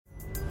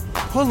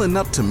Pulling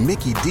up to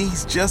Mickey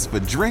D's just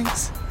for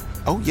drinks?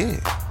 Oh yeah,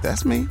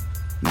 that's me.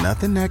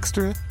 Nothing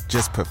extra,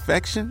 just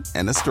perfection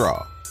and a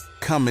straw.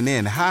 Coming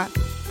in hot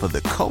for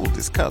the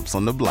coldest cups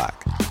on the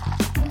block.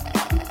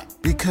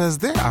 Because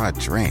there are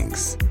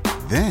drinks.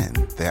 Then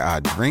there are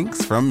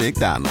drinks from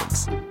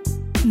McDonald's.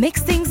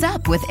 Mix things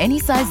up with any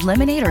size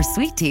lemonade or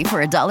sweet tea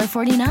for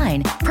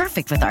 $1.49.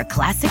 Perfect with our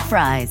classic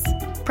fries.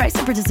 Price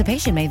and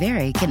participation may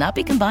vary. Cannot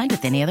be combined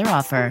with any other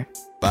offer.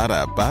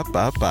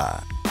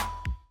 Ba-da-ba-ba-ba.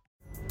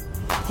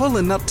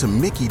 Pulling up to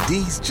Mickey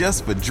D's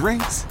just for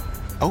drinks?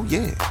 Oh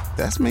yeah,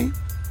 that's me.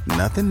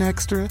 Nothing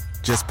extra,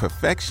 just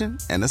perfection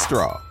and a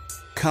straw.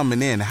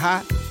 Coming in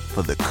hot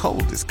for the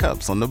coldest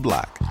cups on the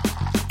block.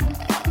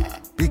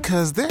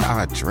 Because there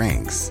are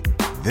drinks.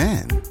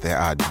 Then there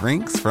are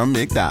drinks from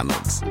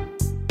McDonald's.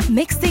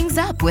 Mix things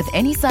up with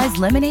any size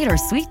lemonade or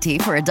sweet tea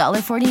for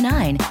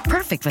 $1.49.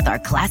 Perfect with our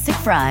classic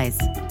fries.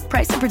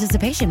 Price and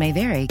participation may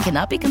vary.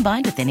 Cannot be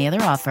combined with any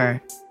other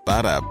offer.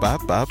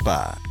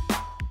 Ba-da-ba-ba-ba.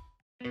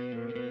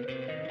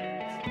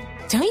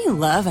 Don't you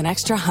love an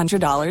extra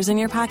 $100 in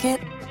your pocket?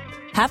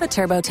 Have a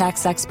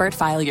TurboTax expert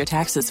file your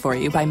taxes for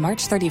you by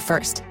March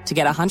 31st to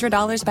get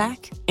 $100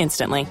 back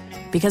instantly.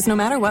 Because no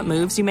matter what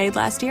moves you made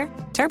last year,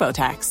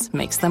 TurboTax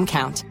makes them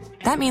count.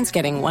 That means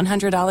getting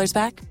 $100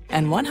 back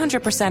and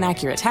 100%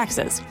 accurate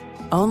taxes,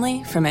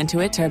 only from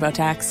Intuit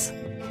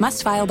TurboTax.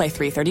 Must file by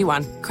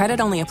 3/31. Credit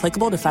only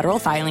applicable to federal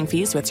filing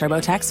fees with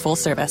TurboTax full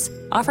service.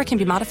 Offer can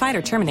be modified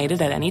or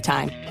terminated at any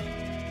time.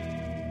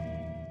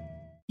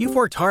 You've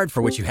worked hard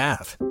for what you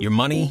have. Your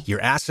money, your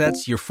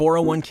assets, your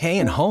 401k,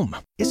 and home.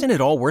 Isn't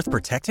it all worth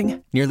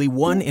protecting? Nearly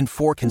 1 in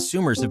 4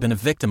 consumers have been a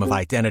victim of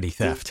identity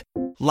theft.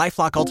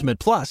 LifeLock Ultimate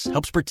Plus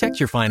helps protect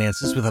your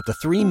finances with up to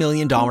 $3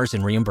 million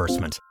in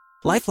reimbursement.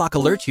 LifeLock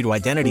alerts you to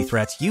identity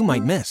threats you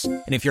might miss.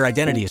 And if your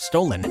identity is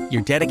stolen,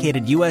 your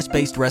dedicated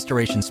U.S.-based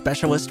restoration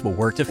specialist will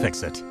work to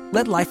fix it.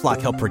 Let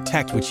LifeLock help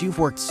protect what you've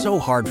worked so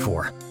hard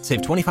for.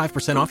 Save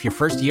 25% off your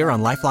first year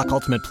on LifeLock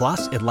Ultimate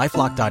Plus at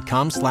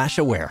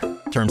LifeLock.com/aware.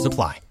 Terms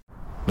apply.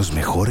 Los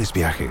mejores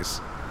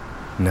viajes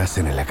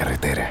nacen en la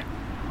carretera.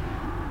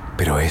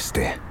 Pero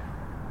este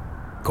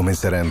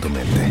comenzará en tu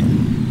mente.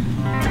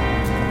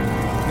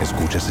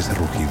 ¿Escuchas ese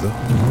rugido?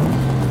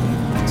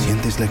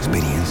 ¿Sientes la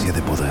experiencia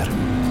de poder?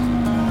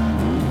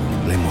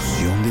 ¿La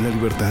emoción de la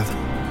libertad?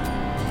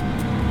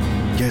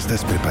 Ya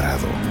estás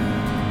preparado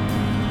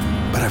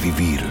para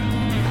vivir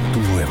tu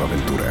nueva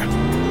aventura.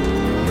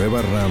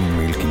 Nueva Ram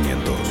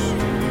 1500.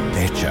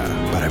 Hecha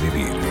para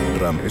vivir.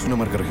 Ram es una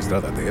marca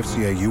registrada de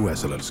FCA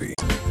US LLC.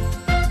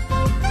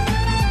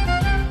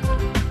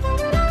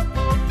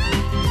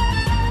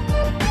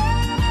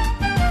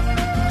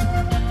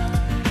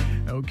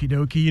 Okie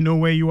dokie, you know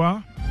where you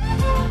are.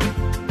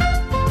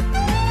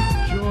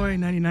 Joy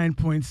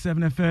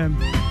 99.7 FM.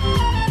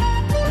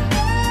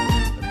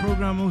 The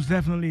program most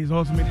definitely is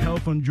Ultimate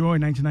Health on Joy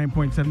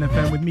 99.7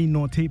 FM with me,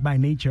 Nortate by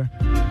Nature.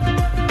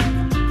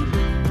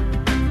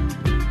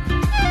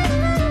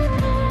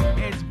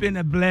 It's been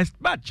a blessed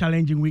but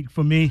challenging week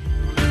for me.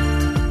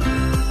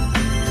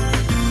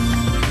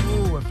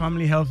 Oh, a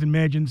family health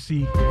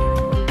emergency.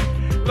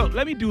 Look,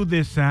 let me do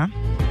this, huh?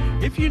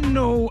 If you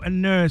know a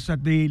nurse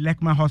at the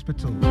Lekma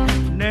Hospital,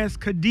 Nurse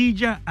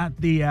Khadija at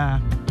the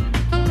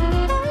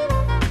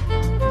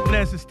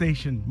nurses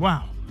station,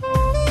 wow.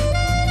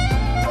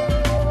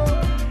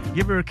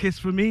 Give her a kiss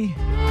for me.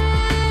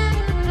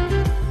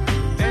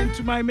 And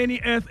to my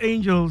many earth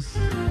angels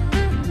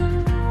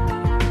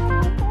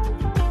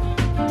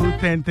who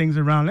turn things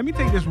around. Let me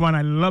take this one.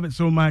 I love it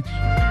so much.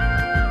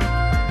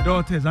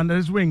 Daughters under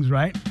his wings,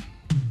 right?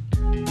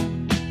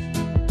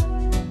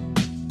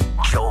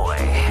 Joy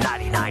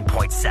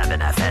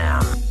 99.7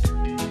 FM.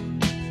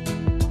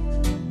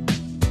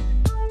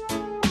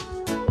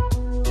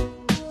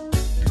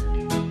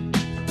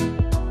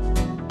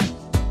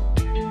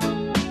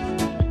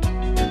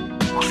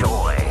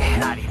 Joy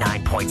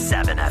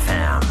 99.7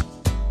 FM.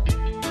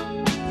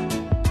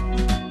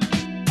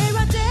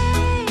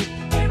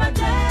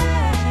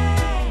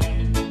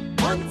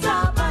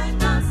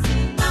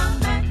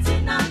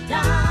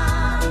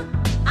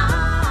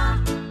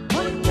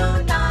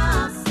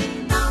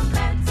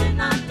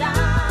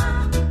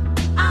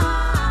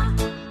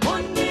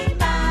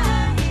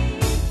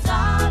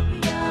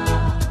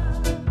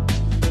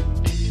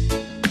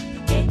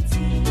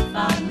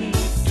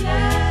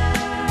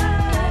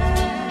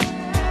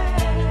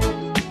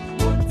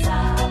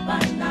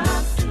 Bye.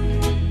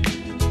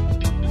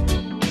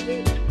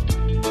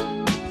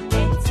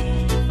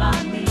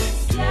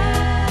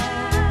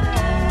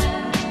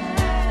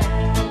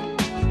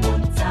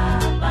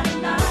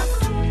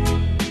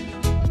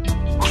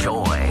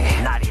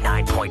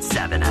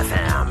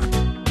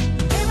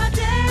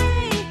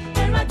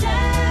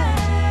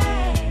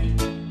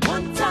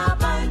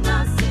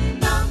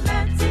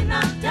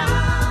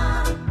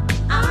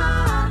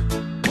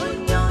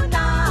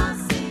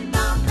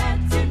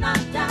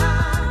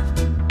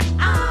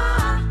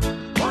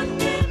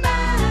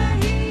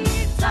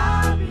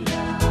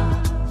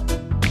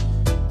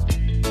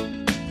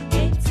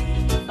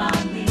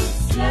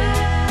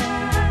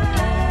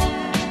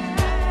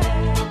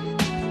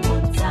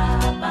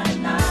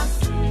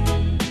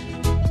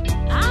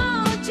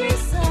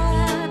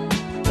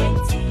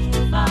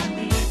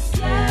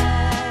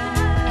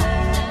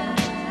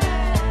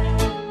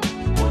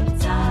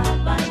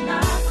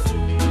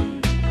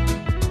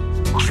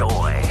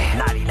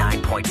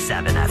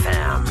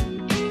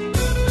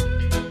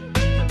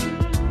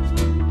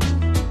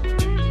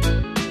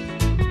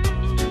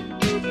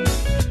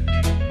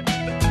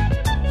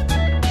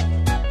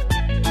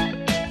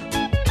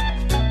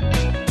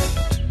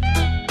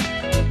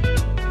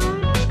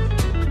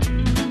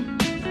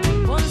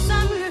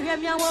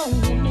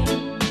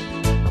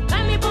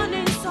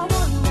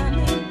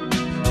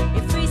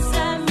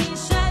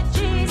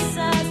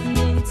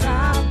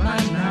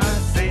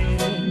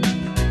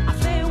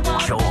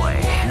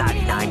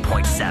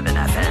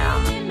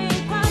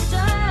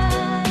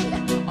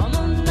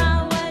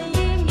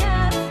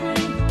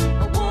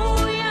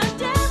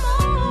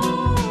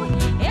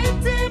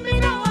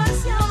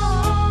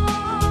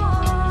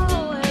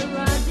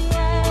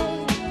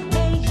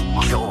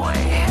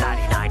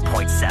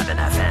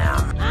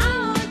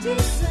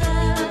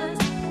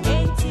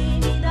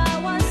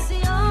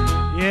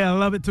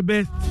 love it to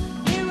bits.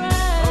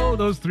 Oh,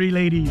 those three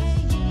ladies.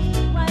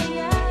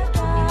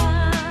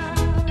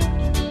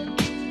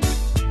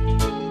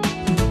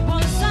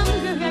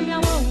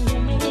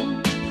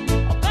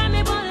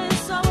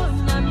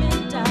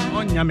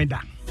 On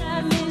Yamida.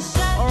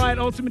 All right,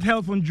 Ultimate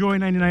Health on Joy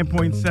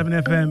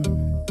 99.7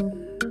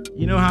 FM.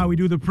 You know how we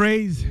do the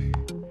praise?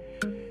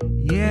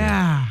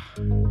 Yeah.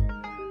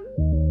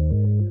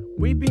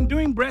 We've been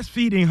doing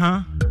breastfeeding,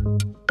 huh?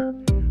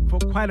 For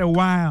quite a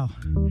while.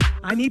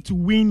 I need to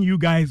wean you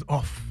guys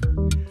off.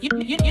 You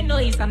know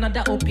it's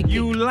another OPK.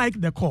 You like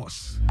the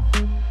course.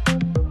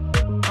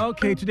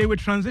 Okay, today we're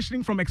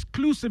transitioning from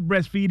exclusive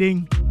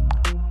breastfeeding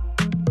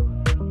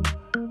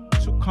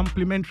to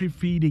complementary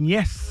feeding.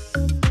 Yes.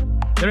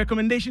 The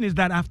recommendation is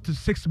that after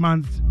 6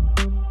 months,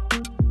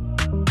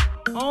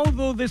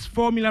 although this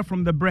formula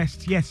from the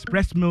breast, yes,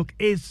 breast milk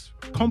is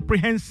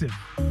comprehensive,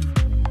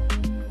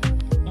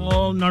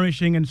 all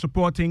nourishing and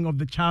supporting of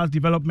the child's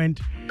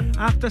development,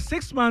 after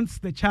 6 months,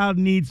 the child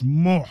needs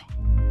more.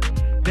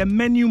 The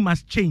menu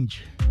must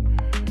change.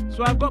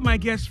 So I've got my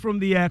guest from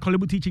the Korle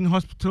Bu Teaching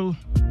Hospital.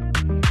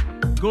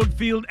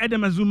 Goldfield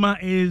Edemazuma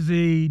is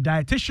a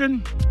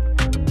dietitian.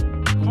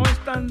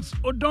 Constance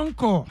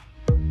Odonko,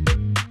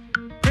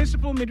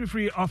 Principal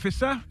Midwifery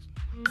Officer.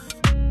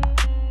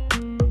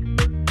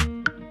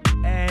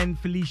 And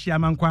Felicia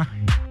Mankwa,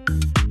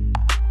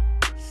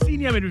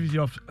 Senior Midwifery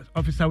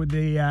Officer with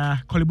the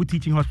Korle Bu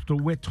Teaching Hospital.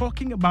 We're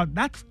talking about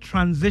that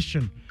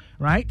transition,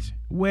 right?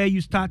 Where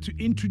you start to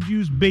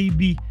introduce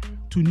baby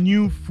to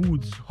new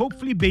foods.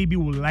 Hopefully baby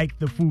will like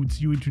the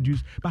foods you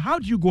introduce. But how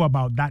do you go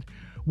about that?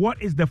 What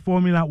is the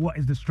formula? What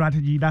is the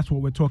strategy? That's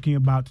what we're talking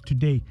about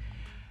today.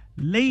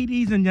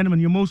 Ladies and gentlemen,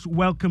 you're most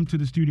welcome to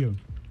the studio.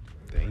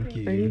 Thank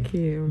you. Thank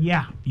you.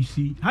 Yeah, you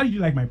see. How did you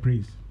like my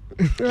praise?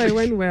 It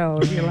went well.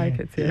 You like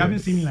it, yes. You haven't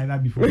seen me like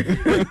that before.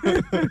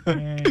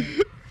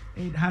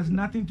 It has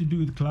nothing to do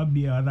with club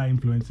beer or other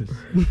influences,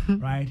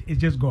 right?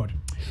 It's just God.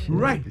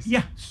 Right,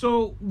 yeah.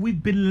 So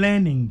we've been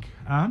learning.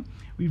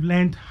 We've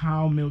learned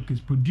how milk is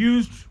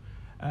produced,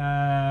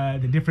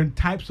 the different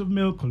types of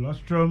milk,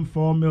 colostrum,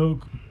 fore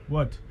milk,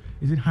 what?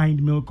 Is it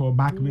hind milk or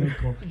back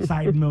milk or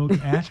side milk?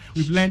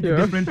 We've learned the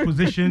different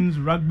positions,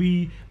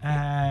 rugby,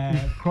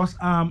 cross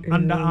arm,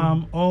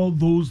 underarm, all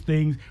those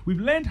things. We've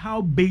learned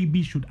how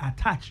baby should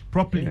attach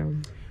properly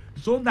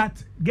so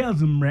that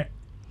girls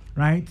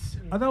right?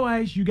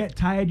 Otherwise, you get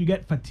tired, you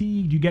get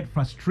fatigued, you get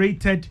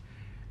frustrated,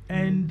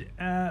 and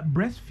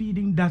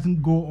breastfeeding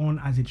doesn't go on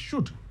as it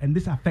should. And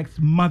this affects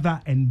mother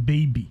and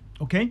baby,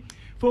 okay?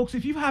 Folks,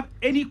 if you have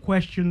any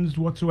questions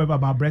whatsoever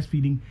about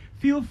breastfeeding,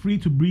 feel free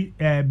to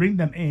bring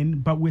them in,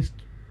 but we're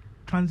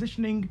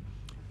transitioning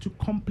to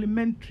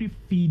complementary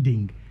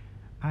feeding.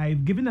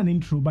 I've given an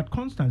intro, but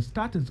Constance,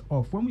 start us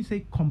off. When we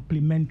say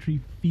complementary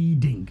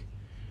feeding,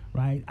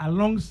 right,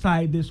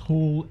 alongside this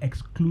whole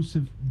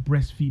exclusive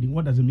breastfeeding,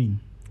 what does it mean?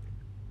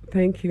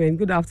 Thank you, and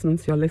good afternoon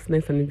to your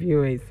listeners and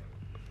viewers.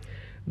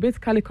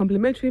 Basically,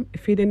 complementary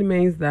feeding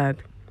means that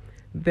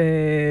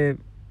the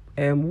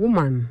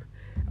woman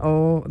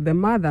or the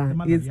mother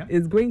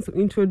is going to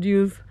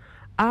introduce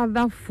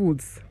other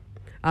foods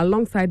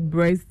alongside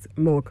breast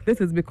milk.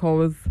 This is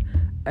because,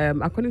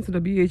 according to the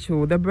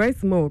WHO, the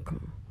breast milk,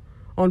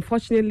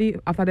 unfortunately,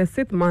 after the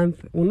 6th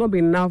month, will not be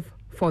enough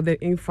for the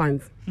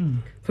infants.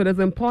 So it's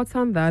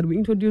important that we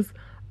introduce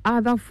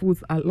other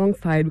foods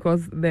alongside,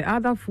 because the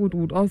other food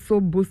would also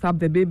boost up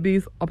the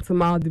baby's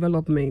optimal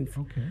development.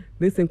 Okay.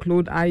 This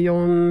include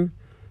iron,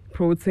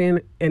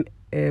 protein,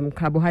 and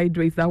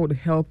carbohydrates that would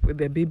help with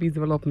the baby's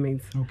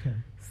development. Okay.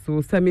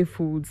 So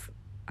semi-foods,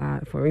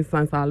 for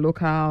instance, our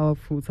local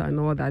foods and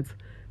all that,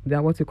 they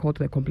are what we call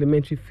the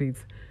complementary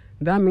feeds.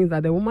 That means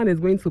that the woman is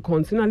going to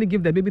continually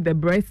give the baby the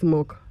breast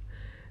milk.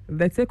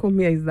 The take home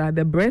here is that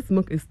the breast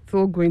milk is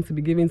still going to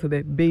be given to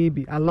the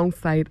baby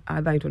alongside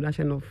other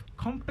introduction of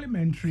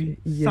complementary,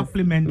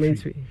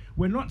 supplementary.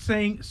 We're not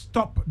saying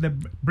stop the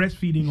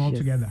breastfeeding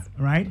altogether,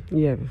 right?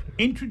 Yeah.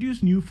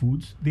 Introduce new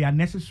foods; they are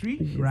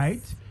necessary,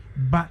 right?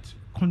 But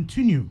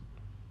continue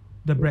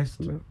the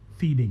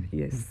breastfeeding.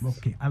 Yes.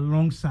 Okay.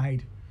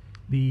 Alongside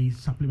the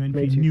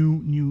supplementary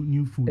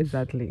new foods.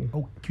 Exactly.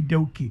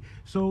 Okay.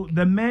 So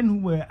the men who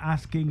were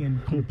asking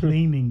and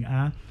complaining,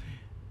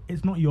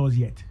 it's not yours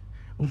yet.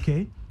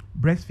 Okay,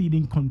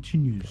 breastfeeding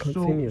continues.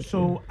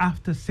 So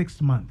after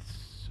 6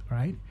 months,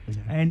 right? Yeah.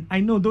 And I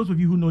know those of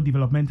you who know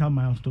developmental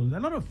milestones, a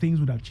lot of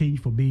things would have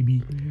changed for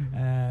baby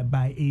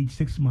by age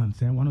 6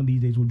 months. And one of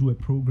these days we'll do a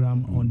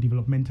program on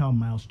developmental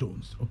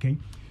milestones. Okay,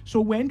 so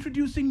we're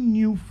introducing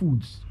new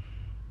foods.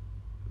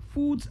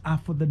 Foods are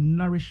for the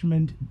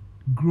nourishment,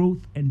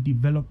 growth, and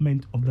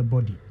development of the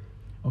body.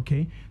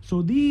 Okay,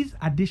 so these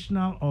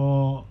additional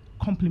or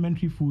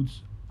complementary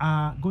foods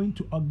are going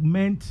to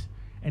augment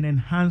and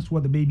enhance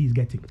what the baby is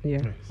getting. Yeah.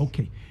 Yes.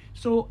 Okay.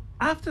 So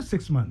after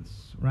 6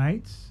 months,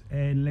 right?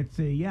 And let's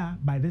say,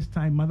 by this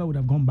time, mother would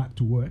have gone back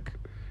to work,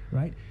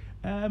 right?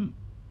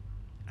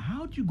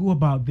 How do you go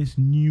about this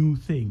new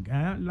thing?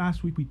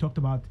 Last week we talked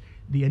about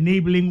the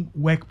enabling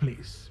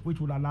workplace,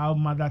 which would allow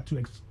mother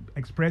to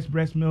express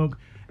breast milk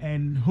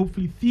and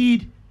hopefully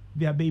feed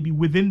their baby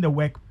within the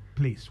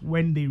workplace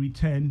when they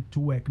return to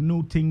work,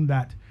 noting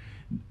that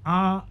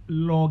our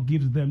law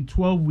gives them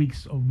 12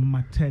 weeks of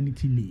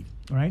maternity leave.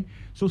 All right.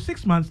 So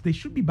 6 months, they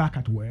should be back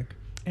at work,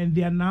 and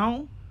they are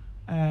now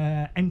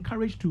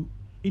encouraged to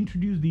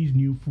introduce these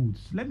new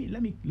foods. Let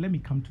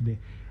me come to the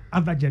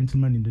other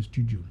gentleman in the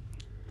studio,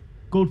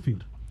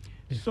 Goldfield.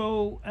 Yeah.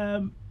 So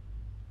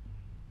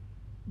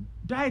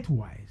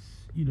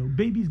diet-wise,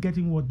 babies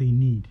getting what they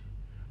need,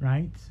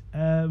 right?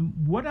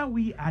 What are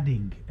we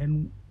adding,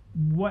 and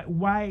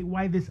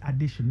why this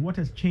addition? What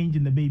has changed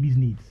in the baby's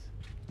needs?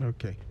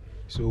 Okay.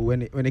 So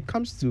when it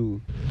comes to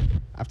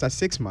after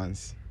 6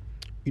 months,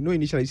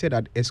 initially you said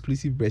that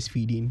exclusive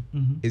breastfeeding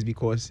is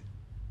because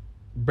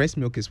breast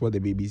milk is what the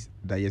baby's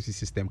digestive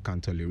system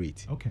can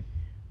tolerate. Okay.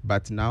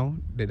 But now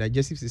the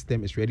digestive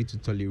system is ready to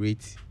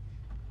tolerate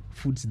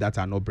foods that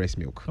are not breast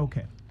milk.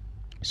 Okay.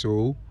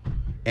 So,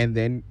 and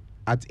then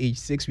at age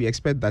 6, we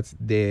expect that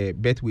the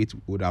birth weight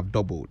would have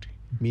doubled,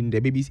 meaning the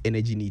baby's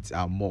energy needs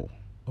are more.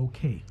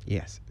 Okay.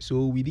 Yes.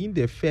 So within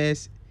the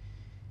first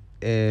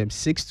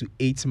 6 to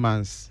 8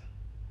 months,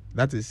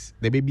 that is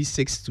the baby's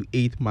 6 to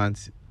 8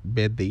 months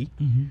birthday,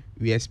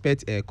 we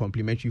expect a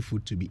complementary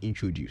food to be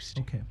introduced.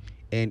 Okay.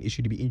 And it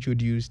should be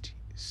introduced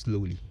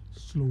slowly.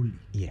 Slowly.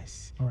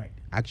 Yes. All right.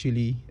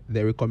 Actually,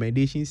 the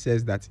recommendation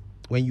says that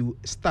when you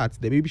start,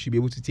 the baby should be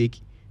able to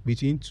take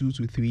between 2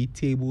 to 3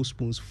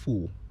 tablespoons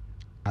full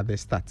at the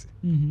start.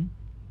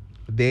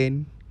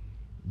 Then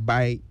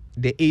by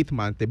the 8th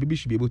month, the baby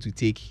should be able to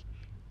take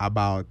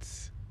about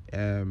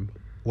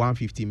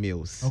 150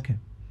 mils. Okay.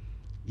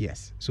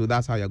 Yes. So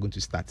that's how you're going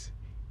to start.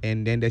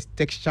 And then the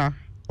texture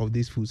of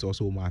these foods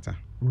also matter.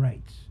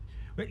 Right.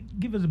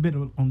 Give us a bit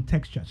on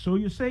texture. So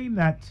you're saying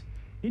that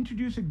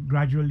introduce it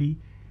gradually.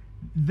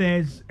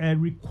 There's a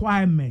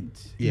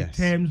requirement in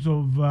terms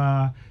of,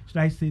 should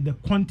I say, the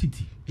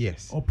quantity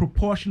or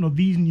proportion of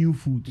these new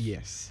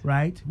foods,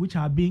 right, which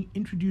are being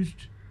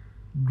introduced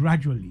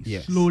gradually,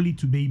 slowly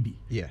to baby.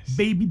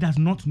 Baby does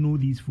not know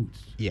these foods.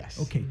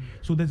 Okay.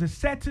 So there's a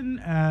certain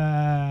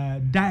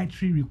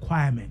dietary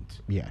requirement.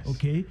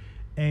 Okay.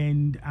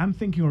 And I'm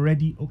thinking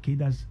already, okay,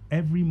 does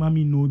every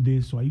mommy know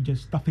this, or are you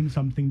just stuffing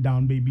something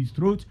down baby's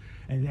throat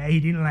and he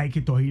didn't like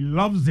it or he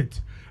loves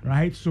it,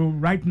 right? So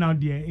right now,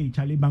 dear,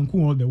 Charlie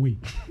Banku all the way,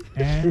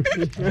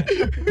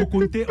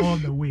 Kokonte all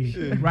the way,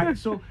 right?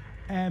 So,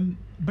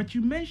 but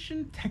you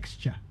mentioned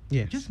texture.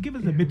 Just give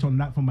us a bit on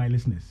that for my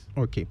listeners.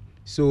 Okay.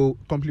 So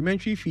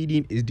complementary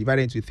feeding is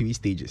divided into 3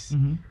 stages.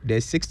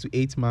 There's 6 to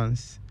 8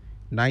 months,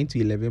 9 to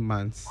 11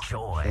 months,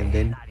 and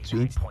then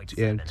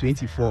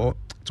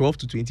 12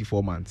 to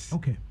 24 months.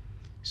 Okay.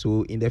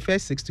 So in the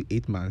first 6 to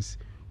 8 months,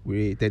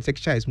 the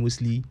texture is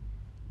mostly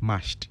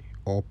mashed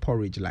or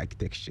porridge-like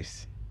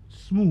textures.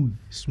 Smooth.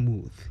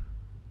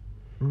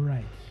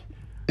 Right.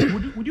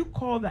 would you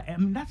call that? I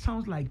mean, that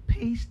sounds like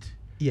paste.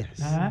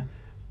 Yes.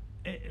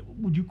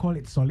 Would you call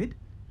it solid?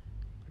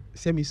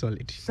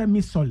 Semi-solid.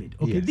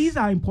 Okay. Yes. These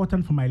are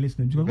important for my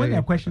listeners because when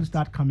their questions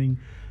start coming,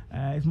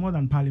 it's more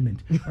than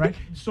parliament, right?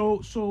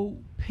 So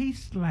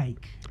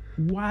paste-like.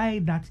 Why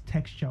that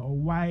texture, or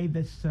why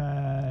this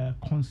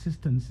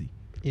consistency?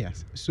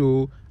 Yes.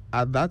 So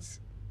at that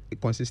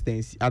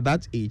consistency, at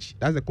that age,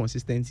 that's the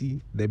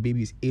consistency the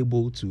baby is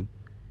able to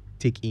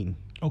take in.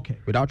 Okay.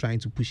 Without trying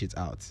to push it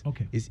out.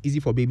 Okay. It's easy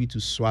for baby to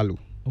swallow.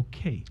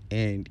 Okay.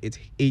 And it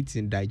aids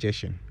in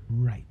digestion.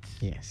 Right.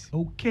 Yes.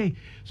 Okay.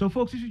 So,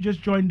 folks, if you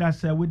just joined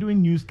us, we're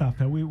doing new stuff.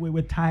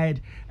 We're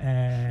tired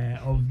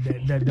of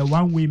the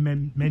one-way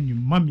menu.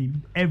 Mommy,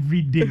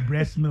 every day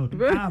breast milk.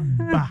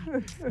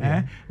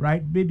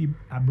 Right? Baby,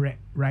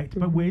 right?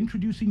 But we're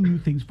introducing new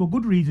things for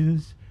good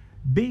reasons.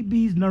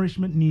 Babies'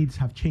 nourishment needs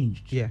have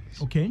changed. Yes.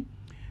 Okay?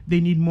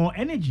 They need more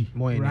energy.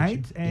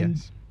 Right?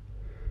 And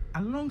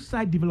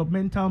alongside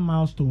developmental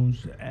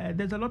milestones,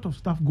 there's a lot of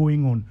stuff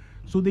going on.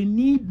 So they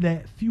need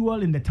the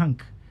fuel in the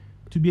tank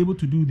to be able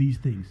to do these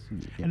things.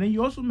 And then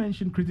you also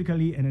mentioned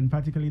critically and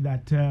emphatically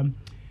that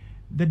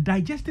the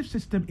digestive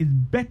system is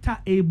better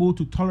able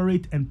to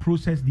tolerate and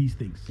process these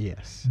things.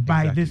 Yes.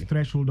 By this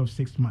threshold of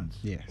 6 months.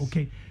 Yes.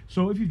 Okay.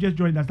 So if you've just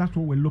joined us, that's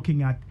what we're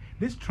looking at.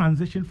 This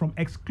transition from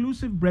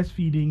exclusive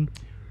breastfeeding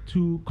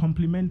to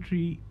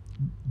complementary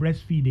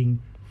breastfeeding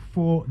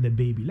for the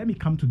baby. Let me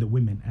come to the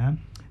women.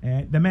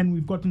 The men,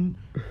 we've gotten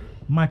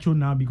macho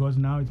now because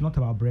now it's not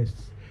about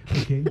breasts.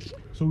 Okay,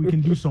 so we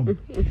can do some.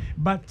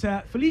 But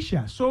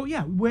Felicia, so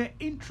yeah, we're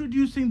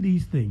introducing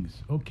these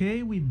things.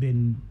 Okay, we've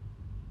been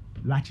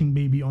latching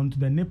baby onto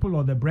the nipple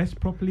or the breast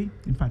properly.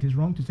 In fact, it's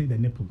wrong to say the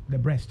nipple, the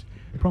breast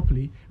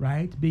properly,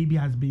 right? Baby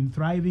has been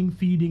thriving,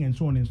 feeding, and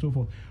so on and so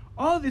forth.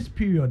 All this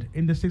period,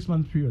 in the 6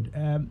 month period,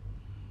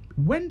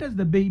 when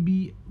do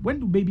baby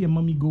and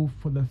mommy go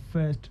for the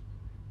first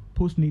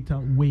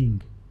postnatal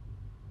weighing?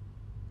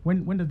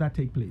 When does that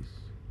take place?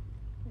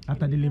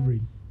 After delivery?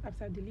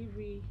 After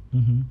delivery,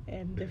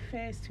 the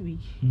first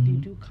week, they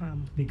do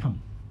come. They come.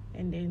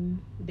 And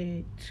then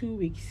the 2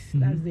 weeks,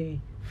 that's the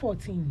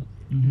 14.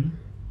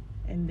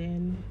 And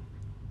then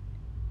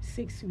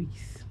 6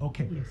 weeks.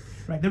 Okay. Yes.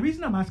 Right. The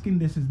reason I'm asking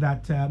this is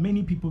that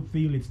many people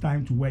feel it's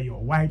time to wear your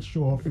white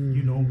show off.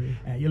 You know,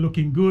 you're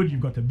looking good,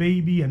 you've got a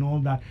baby and all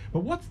that.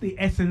 But what's the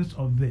essence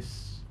of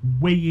this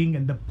weighing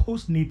and the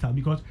postnatal?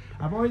 Because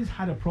I've always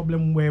had a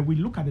problem where we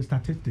look at the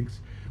statistics,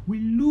 we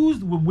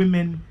lose with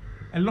women,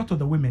 a lot of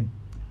the women.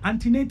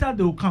 Antenatal,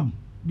 they'll come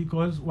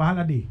because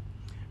wahala day,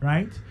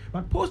 right?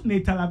 But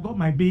postnatal, I've got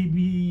my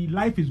baby,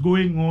 life is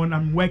going on,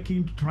 I'm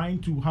working, trying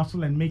to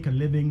hustle and make a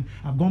living,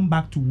 I've gone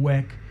back to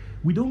work.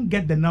 We don't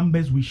get the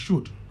numbers we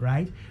should,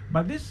 right?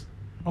 But this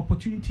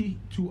opportunity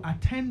to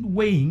attend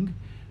weighing,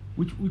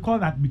 which we call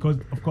that because,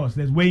 of course,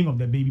 there's weighing of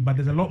the baby, but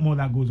there's a lot more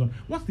that goes on.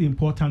 What's the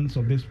importance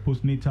of this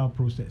postnatal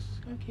process?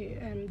 Okay,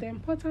 the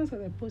importance of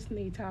the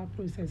postnatal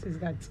process is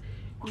that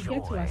you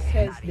get to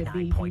assess the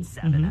baby,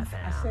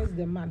 assess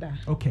the mother,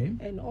 okay,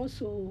 and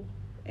also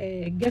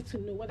get to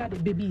know whether the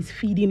baby is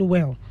feeding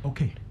well.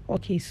 Okay.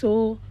 Okay,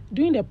 so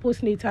during the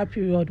postnatal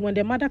period, when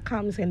the mother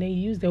comes and then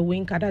you use the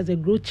weighing card as a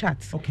growth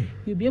chart, okay,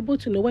 you'll be able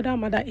to know whether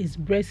mother is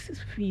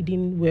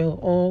breastfeeding well,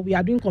 or we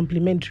are doing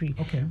complementary,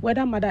 okay,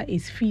 whether mother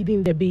is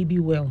feeding the baby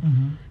well.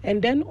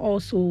 And then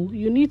also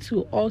you need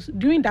to also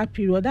during that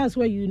period, that's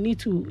where you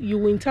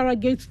will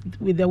interrogate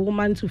with the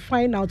woman to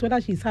find out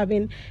whether she's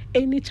having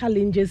any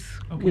challenges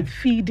with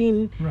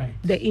feeding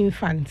the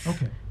infant.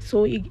 Okay.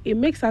 So it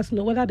makes us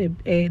know whether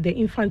the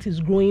infant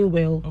is growing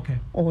well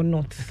or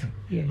not. Okay.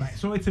 Yes. Right.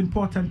 So it's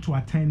important to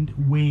attend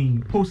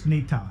weighing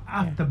postnatal,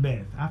 after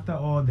birth, after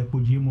all the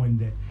pojimo and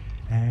the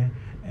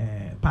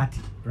party,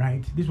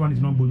 right? This one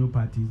is not Bono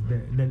party,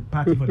 it's the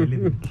party for the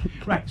living.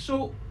 Right.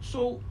 So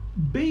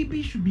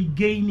baby should be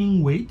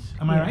gaining weight,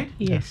 am I right?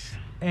 Yes.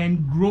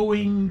 And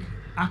growing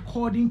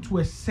according to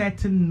a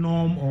certain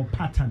norm or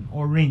pattern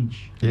or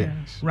range.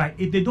 Yes. Right.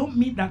 If they don't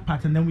meet that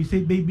pattern, then we say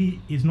baby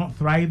is not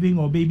thriving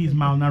or baby is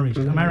malnourished.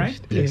 Am I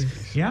right?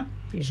 Yes. Yeah?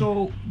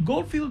 So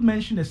Goldfield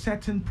mentioned a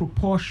certain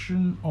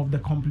proportion of the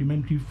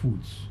complementary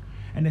foods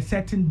and a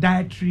certain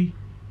dietary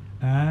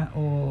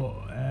or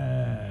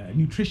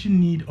nutrition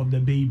need of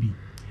the baby.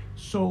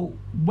 So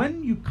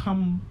when you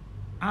come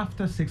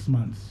after 6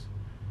 months,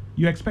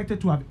 you're expected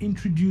to have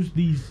introduced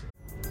these.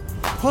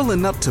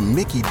 Pulling up to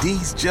Mickey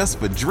D's just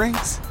for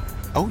drinks?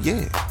 Oh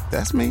yeah,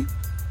 that's me.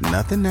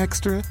 Nothing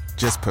extra,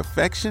 just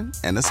perfection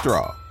and a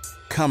straw.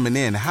 Coming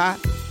in hot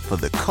for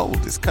the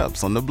coldest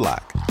cups on the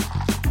block.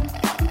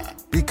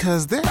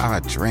 Because there are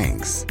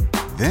drinks.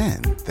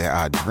 Then there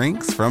are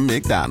drinks from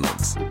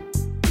McDonald's.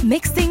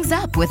 Mix things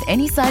up with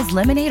any size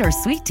lemonade or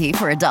sweet tea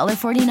for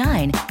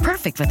 $1.49.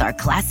 Perfect with our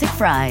classic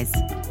fries.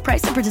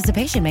 Price and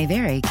participation may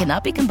vary.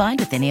 Cannot be combined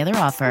with any other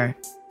offer.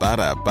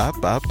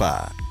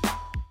 Ba-da-ba-ba-ba.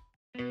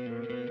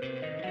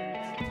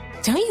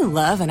 Don't you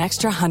love an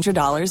extra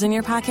 $100 in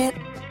your pocket?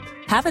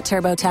 Have a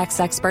TurboTax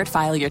expert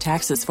file your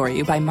taxes for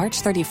you by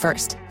March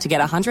 31st to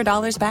get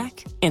 $100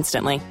 back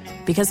instantly.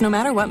 Because no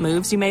matter what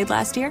moves you made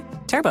last year,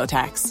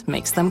 TurboTax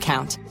makes them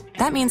count.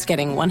 That means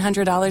getting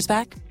 $100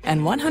 back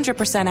and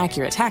 100%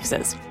 accurate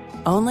taxes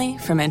only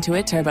from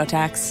Intuit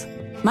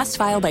TurboTax. Must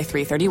file by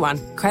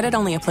 3/31. Credit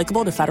only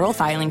applicable to federal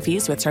filing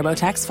fees with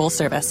TurboTax full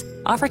service.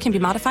 Offer can be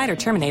modified or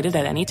terminated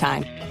at any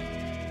time.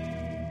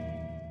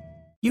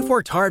 You've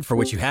worked hard for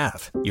what you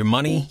have. Your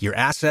money, your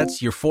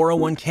assets, your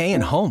 401k,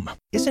 and home.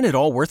 Isn't it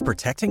all worth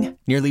protecting?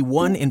 Nearly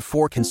 1 in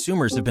 4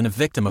 consumers have been a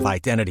victim of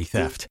identity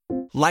theft.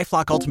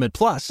 LifeLock Ultimate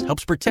Plus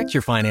helps protect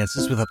your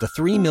finances with up to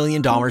 $3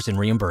 million in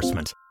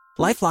reimbursement.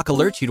 LifeLock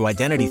alerts you to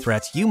identity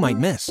threats you might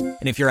miss. And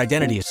if your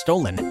identity is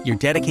stolen, your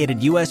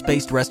dedicated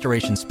U.S.-based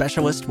restoration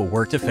specialist will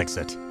work to fix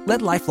it.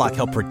 Let LifeLock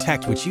help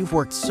protect what you've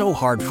worked so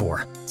hard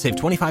for. Save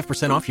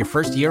 25% off your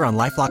first year on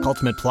LifeLock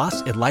Ultimate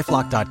Plus at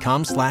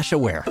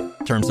LifeLock.com/aware.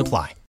 Terms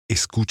apply.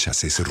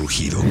 ¿Escuchas ese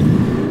rugido?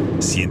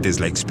 ¿Sientes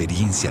la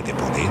experiencia de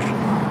poder?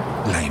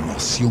 ¿La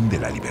emoción de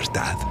la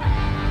libertad?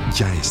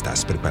 Ya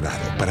estás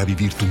preparado para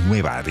vivir tu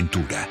nueva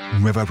aventura.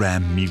 Nueva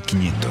Ram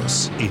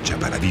 1500, hecha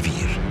para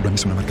vivir. Ram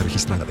es una marca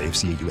registrada de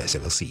FCA US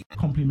LLC.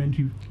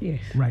 Complementary. Yes.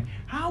 Right.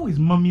 How is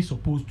mommy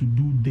supposed to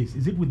do this?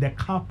 Is it with a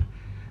cup,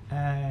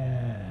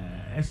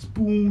 a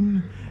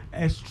spoon,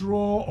 a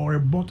straw, or a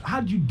bottle?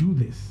 How do you do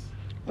this?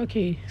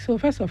 Okay, so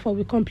first of all,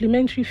 with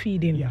complementary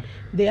feeding,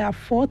 there are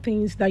 4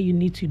 things that you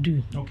need to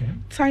do. Okay.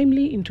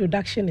 Timely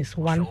introduction is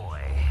 1.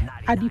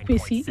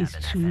 Adequacy is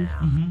 2.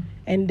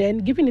 And then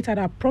giving it at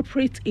an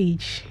appropriate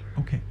age.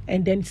 Okay.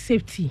 And then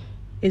safety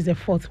is the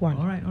 4th one.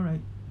 All right.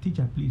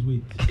 Teacher, please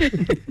wait.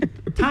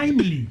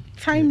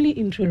 Timely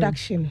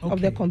introduction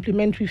of the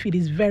complementary feed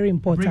is very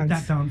important. Break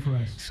that down for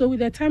us. So with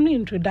the timely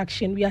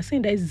introduction, we are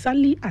saying that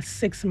exactly at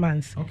 6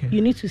 months,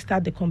 you need to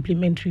start the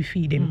complementary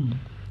feeding.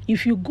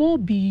 If you go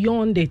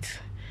beyond it,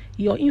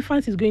 your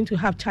infant is going to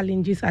have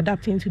challenges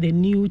adapting to the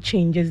new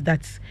changes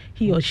that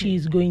he or she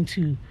is going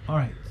to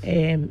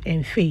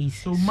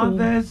face. So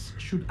mothers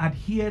should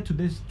adhere to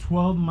this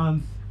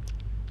 12-month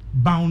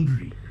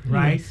boundary,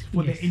 right?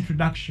 For the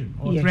introduction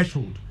or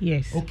threshold.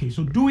 Yes. Okay,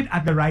 so do it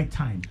at the right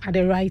time. At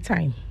the right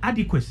time.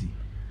 Adequacy.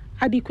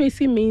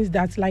 Adequacy means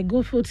that, like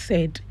Goldfield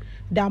said,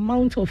 the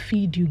amount of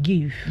feed you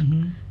give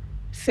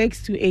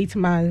 6 to 8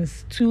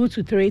 months, 2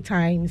 to 3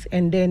 times,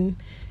 and then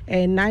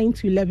 9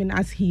 to 11,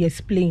 as he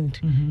explained.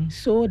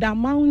 So the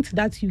amount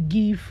that you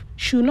give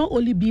should not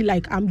only be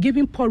like, I'm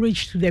giving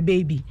porridge to the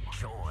baby.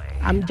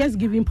 I'm just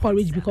giving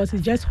porridge because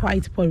it's just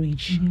white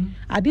porridge.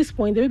 At this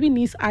point, the baby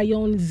needs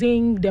iron,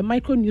 zinc, the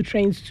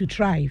micronutrients to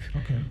thrive.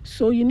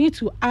 So you need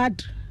to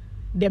add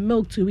the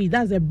milk to it.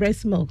 That's the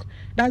breast milk.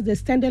 That's the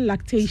standard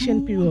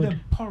lactation period.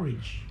 The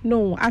porridge?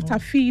 No, after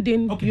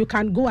feeding, you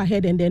can go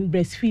ahead and then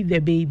breastfeed the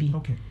baby.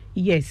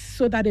 Yes,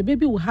 so that the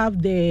baby will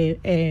have the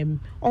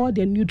all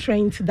the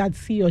nutrients that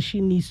he or she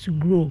needs to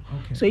grow.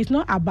 So it's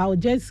not about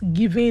just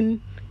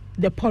giving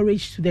the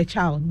porridge to the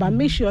child, but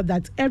make sure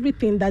that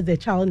everything that the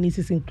child needs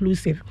is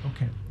inclusive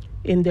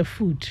in the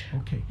food.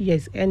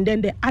 Yes, and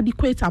then the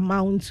adequate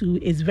amount too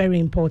is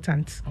very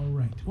important. All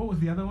right. What was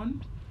the other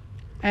one?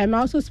 I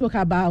also spoke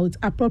about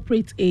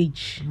appropriate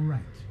age.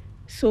 Right.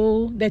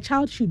 So the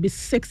child should be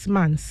 6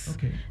 months.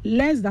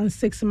 Less than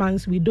 6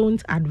 months, we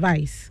don't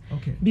advise.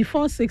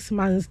 Before 6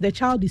 months, the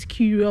child is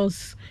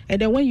curious,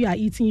 and then when you are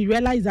eating, you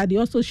realize that they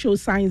also show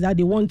signs that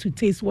they want to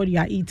taste what you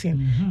are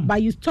eating.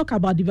 But you talk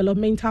about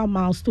developmental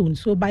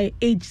milestones. So by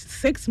age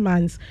 6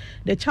 months,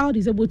 the child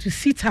is able to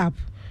sit up,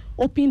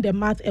 open the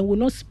mouth, and will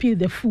not spill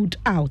the food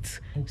out.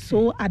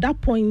 So at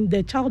that point,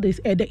 the child is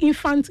the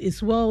infant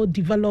is well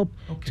developed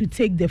to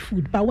take the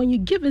food. But when you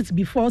give it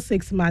before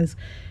 6 months,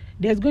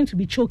 there's going to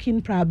be choking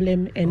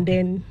problem, and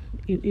then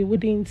it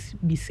wouldn't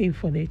be safe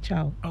for the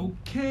child.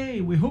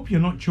 Okay, we hope you're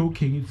not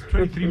choking. It's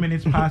 23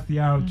 minutes past the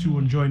hour 2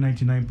 on Joy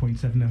 99.7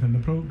 FM. The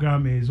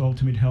program is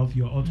Ultimate Health,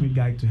 your ultimate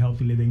guide to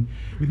healthy living.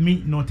 With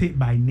me, Norte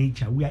by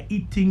Nature. We are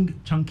eating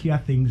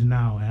chunkier things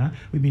now.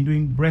 We've been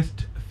doing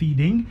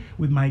breastfeeding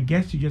with my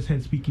guest. You just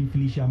heard speaking,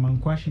 Felicia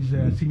Amankwa. She's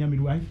a senior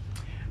midwife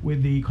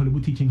with the Korle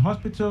Bu Teaching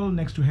Hospital.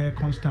 Next to her,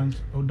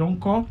 Constance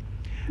Odonko,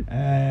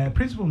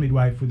 principal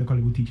midwife with the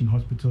Korle Bu Teaching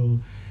Hospital.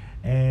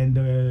 And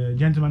a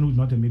gentleman who's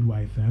not a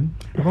midwife.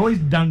 I've always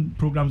done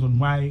programs on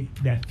why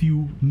there are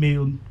few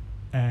male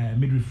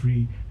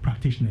midwifery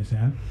practitioners.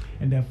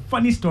 And there are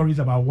funny stories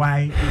about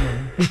why,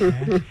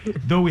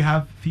 though we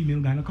have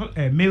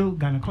male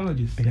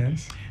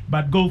gynecologists.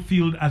 But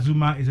Goldfield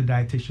Azuma is a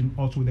dietitian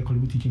also with the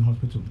Korle Bu Teaching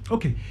Hospital.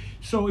 Okay,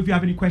 so if you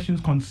have any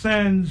questions,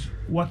 concerns,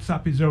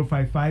 WhatsApp is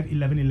 055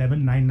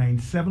 1111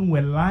 997.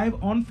 We're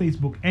live on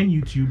Facebook and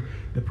YouTube.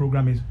 The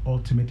program is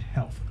Ultimate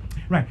Health.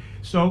 Right,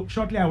 so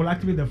shortly I will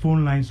activate the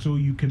phone line so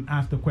you can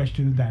ask the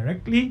questions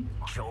directly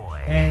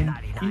and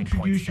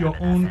introduce your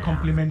own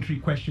complimentary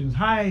questions.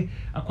 Hi,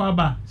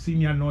 Akwaba,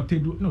 Senior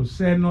Nortedu. No,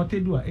 Sir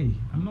Nortedu. Hey,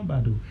 I'm not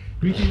bad though.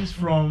 Greetings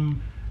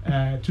from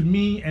to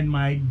me and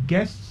my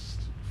guests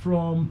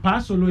from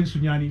Pasolo in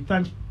Sunyani.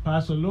 Thanks,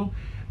 Pasolo.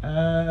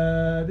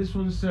 This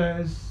one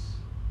says,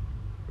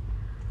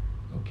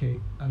 okay,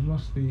 I've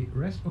lost the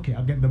rest. Okay,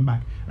 I'll get them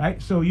back.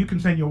 Right, so you can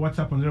send your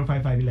WhatsApp on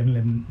 055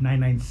 1111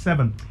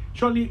 997.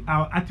 Shortly,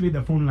 I'll activate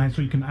the phone line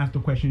so you can ask the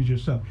questions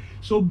yourself.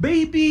 So,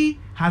 baby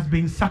has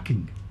been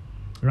sucking,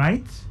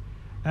 right?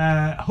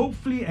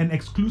 Hopefully and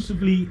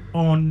exclusively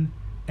on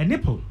a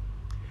nipple,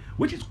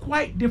 which is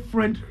quite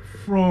different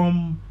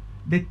from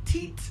the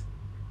teat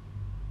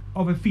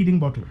of a feeding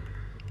bottle.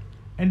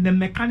 And the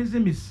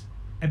mechanism is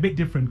a bit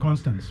different,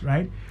 Constance,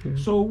 right?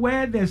 So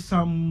where there's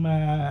some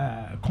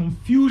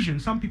confusion,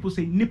 some people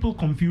say nipple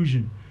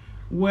confusion,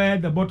 where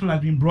the bottle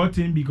has been brought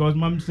in because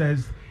mom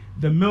says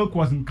the milk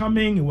wasn't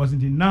coming, it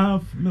wasn't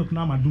enough, milk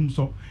now madum,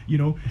 so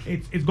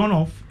it's gone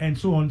off and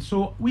so on.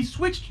 So we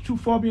switched to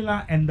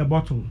formula and the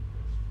bottle.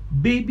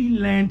 Baby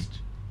learned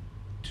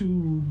to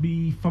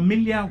be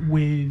familiar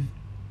with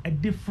a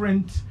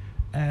different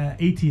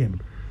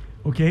ATM,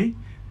 okay,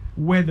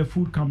 where the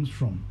food comes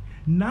from.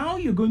 Now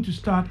you're going to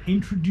start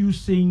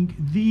introducing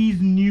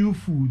these new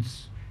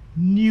foods,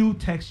 new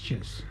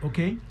textures,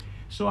 okay?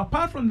 So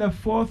apart from the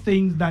 4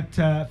 things that,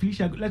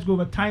 Felicia, let's go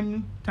over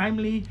timely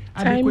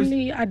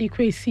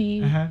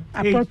adequacy,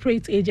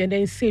 appropriate age, and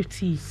then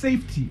safety.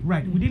 Safety,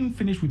 right. We didn't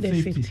finish with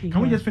safety.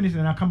 Can we just finish and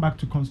then I'll come back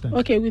to Constance?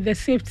 Okay, with the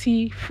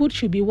safety, food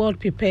should be well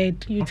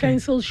prepared,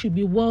 utensils should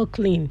be well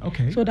clean,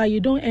 so that you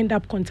don't end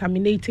up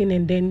contaminating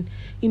and then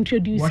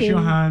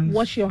introducing...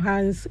 Wash your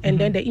hands, and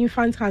then the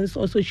infant's hands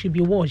also should be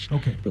washed.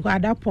 Because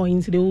at that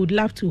point, they would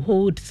love to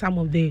hold some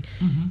of the,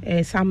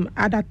 some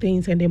other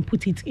things and then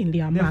put it in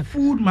their mouth. The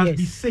food must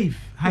be safe,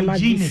 hygienic.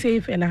 Must be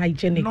safe and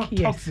hygienic. Not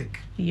toxic.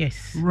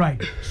 Yes.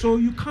 Right. So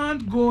you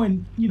can't go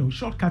and,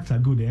 shortcuts are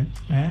good,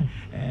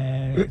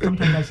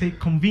 sometimes I say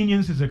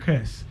convenience is a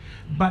curse.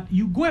 But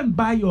you go and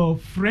buy your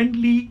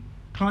friendly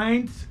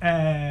clients,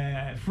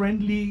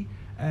 friendly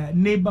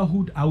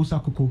neighborhood Hausa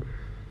cocoa,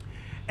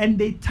 and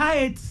they tie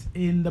it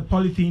in the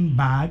polythene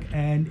bag,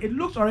 and it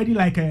looks already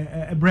like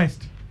a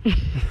breast.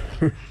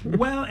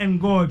 Well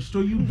engorged.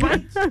 So you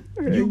bite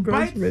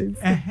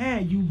a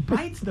hair, you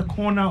bite the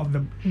corner of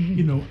the,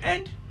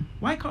 and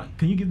why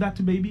can you give that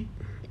to baby?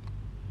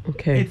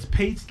 Okay. It's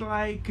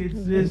paste-like.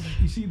 It's this.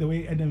 You see the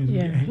way Adam is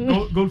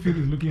looking. Goldfield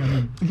is looking at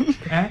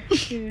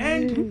him.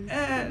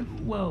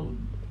 And well,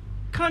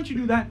 can't you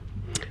do that?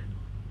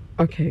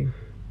 Okay.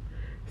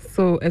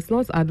 So it's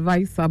not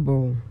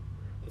advisable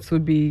to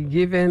be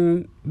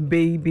given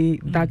baby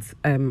that's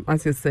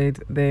as you said,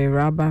 the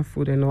rubber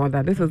food and all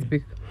that.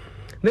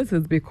 This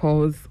is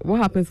because what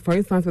happens, for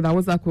instance, with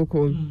Awusa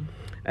cocoa,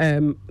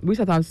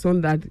 research has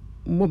shown that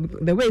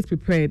the way it's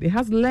prepared, it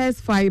has less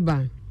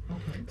fiber.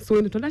 So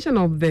in the tradition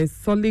of the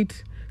solid,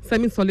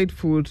 semi-solid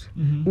food,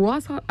 we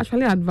also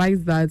actually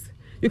advise that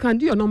you can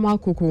do your normal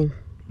cocoa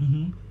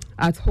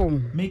at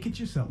home. Make it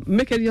yourself.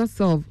 Make it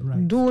yourself.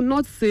 Right. Do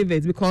not save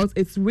it because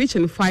it's rich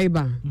in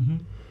fiber.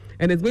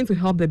 And it's going to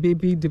help the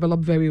baby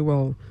develop very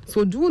well.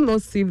 So do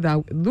not sieve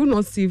that. Do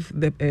not sieve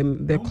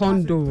the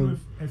corn dough.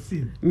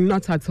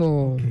 Not at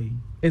all. Okay.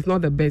 It's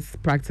not the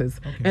best practice.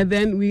 Okay. And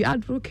then we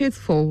advocate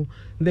for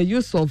the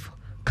use of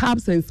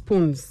cups and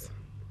spoons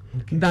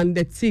than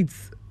the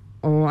teats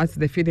or as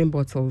the feeding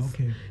bottles.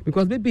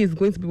 Because baby is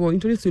going to be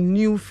introduced to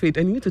new feed,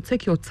 and you need to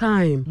take your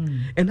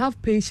time and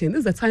have patience. This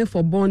is the time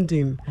for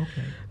bonding.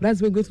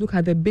 That's when we're going to look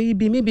at the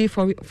baby. Maybe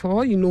for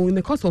all you know, in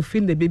the course of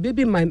feeding the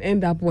baby might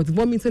end up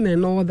vomiting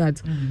and all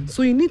that.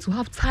 So you need to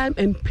have time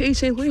and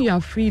patience when you are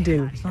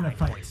feeding. It's not a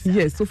fight.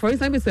 Yes. So for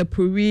instance, it's a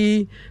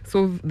puree.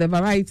 So the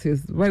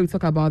varieties where we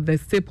talk about the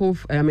staple,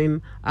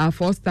 our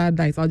 4-star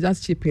diets. I'll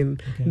just chip in.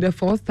 The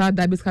 4-star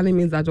diet basically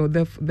means that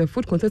the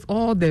food contains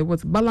all the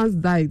balanced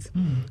diet.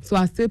 So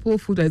our staple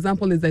food, for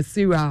example, is the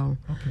cereal.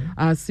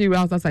 Our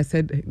cereals, as I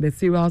said, the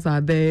cereals are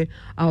there.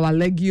 Our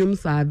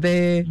legumes are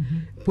there.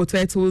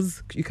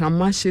 Potatoes, you can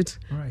mash it,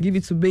 give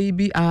it to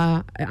baby.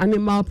 Our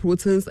animal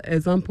proteins,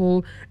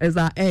 example, is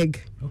our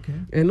egg.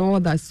 And all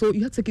that. So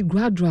you have to take it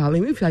gradual.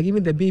 And if you are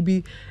giving the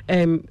baby,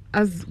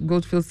 as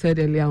Goldfield said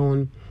earlier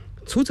on,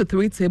 2 to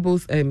 3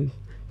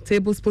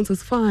 tablespoons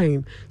is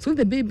fine. So if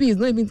the baby is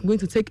not even going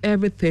to take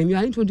everything, you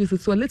are introducing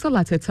to a little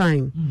at a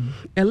time.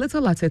 A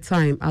little at a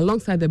time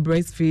alongside the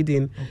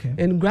breastfeeding.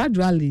 And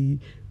gradually,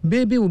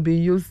 baby will be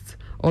used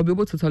or be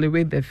able to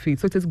tolerate the feed.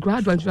 So it is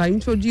gradual. You are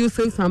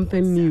introducing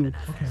something new.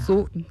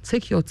 So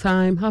take your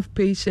time, have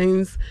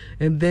patience,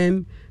 and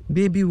then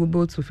baby will be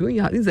able to feel.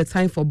 This is a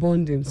time for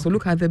bonding. So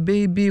look at the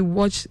baby,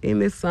 watch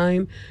any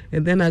sign,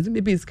 and then as the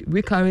baby is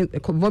recurrent,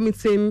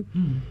 vomiting,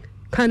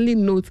 kindly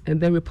note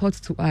and then report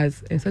to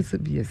us.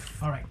 Yes.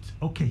 All right.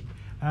 Okay.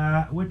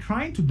 We're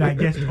trying to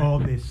digest all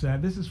this.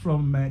 This is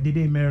from Dede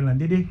in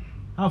Maryland. Dede,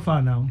 how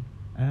far now?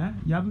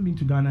 You haven't been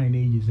to Ghana in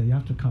ages. You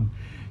have to come.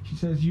 She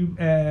says you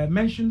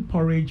mentioned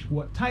porridge.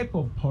 What type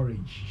of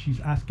porridge? She's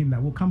asking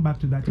that. We'll come back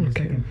to that in a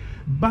second.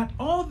 But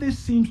all this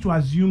seems to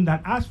assume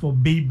that as for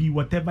baby,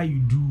 whatever you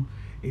do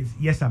is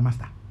yes, sir,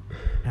 master.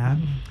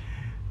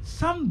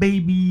 Some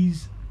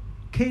babies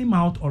came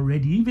out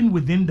already, even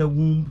within the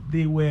womb.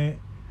 They were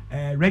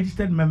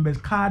registered members,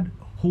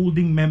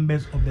 card-holding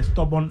members of the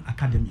Stubborn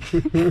Academy.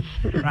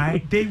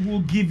 Right? They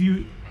will give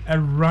you a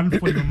run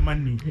for your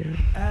money.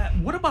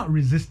 What about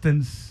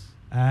resistance?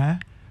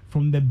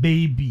 From the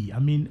baby? I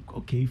mean,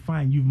 okay,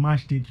 fine, you've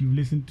mashed it, you've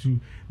listened to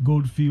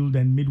Goldfield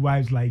and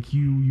midwives like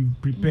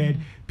you've prepared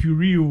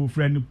puree,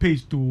 friend,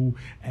 pesto.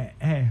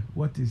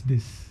 What is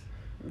this?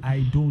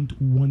 I don't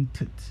want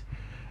it.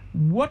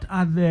 What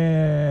are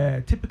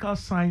the typical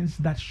signs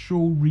that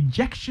show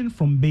rejection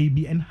from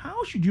baby, and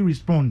how should you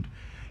respond?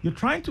 You're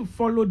trying to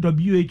follow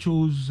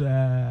WHO's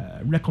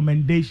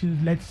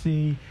recommendations, let's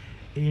say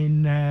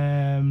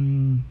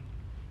in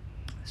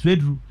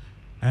Sweden,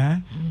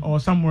 or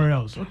somewhere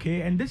else.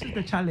 Okay, and this is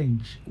the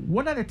challenge.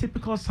 What are the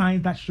typical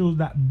signs that shows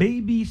that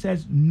baby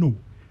says no?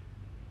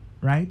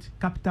 Right?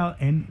 Capital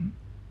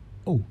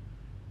N-O.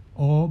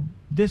 Or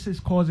this is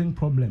causing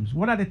problems.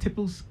 What are the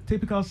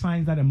typical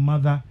signs that a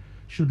mother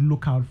should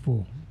look out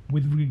for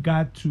with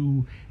regard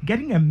to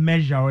getting a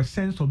measure or a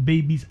sense of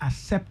baby's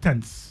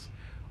acceptance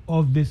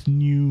of this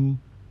new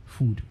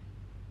food?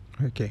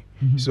 Okay.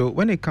 So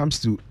when it comes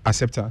to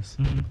acceptance,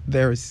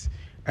 there's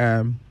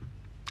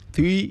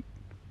 3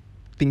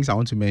 things I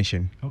want to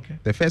mention.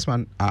 The first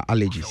one are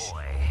allergies.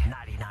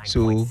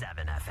 So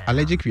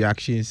allergic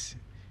reactions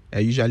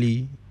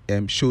usually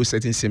show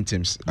certain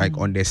symptoms like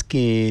on the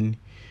skin,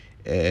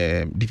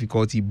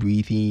 difficulty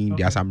breathing,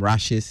 there are some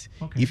rashes.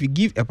 If you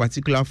give a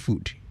particular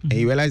food and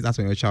you realize that's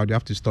on your child, you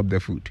have to stop the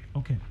food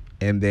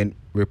and then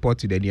report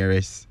to the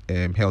nearest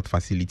health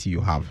facility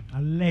you have.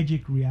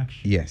 Allergic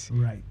reaction. Yes.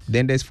 Right.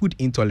 Then there's food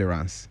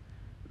intolerance.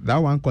 That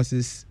one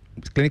causes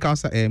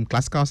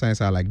classical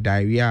signs are like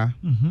diarrhea,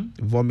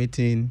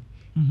 vomiting,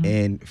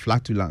 and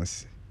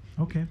flatulence.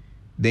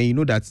 Then you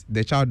know that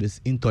the child is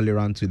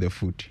intolerant to the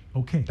food.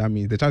 That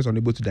means the child is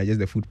unable to digest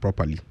the food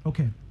properly.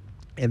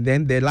 And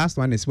then the last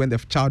one is when the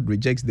child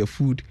rejects the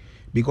food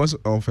because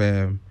of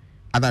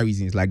other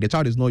reasons, like the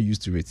child is not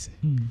used to it.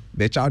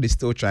 The child is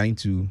still trying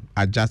to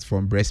adjust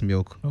from breast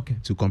milk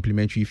to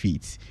complementary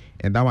feeds.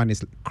 And that one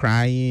is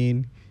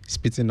crying,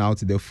 spitting out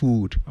the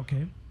food.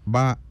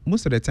 But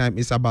most of the time,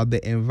 it's about the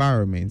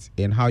environment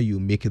and how you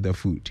make the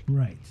food.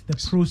 Right. The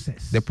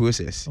process. The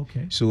process.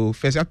 So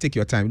first, you have to take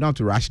your time. You don't have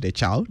to rush the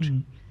child.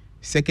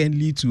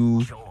 Secondly,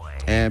 you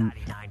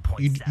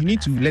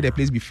need to let the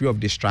place be free of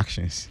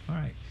distractions.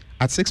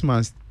 At 6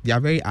 months, they are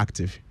very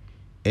active.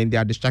 and they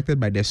are distracted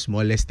by the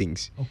smallest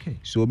things. Okay.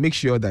 So make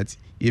sure that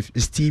if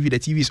it's TV, the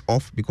TV is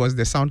off because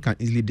the sound can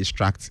easily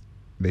distract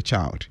the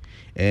child.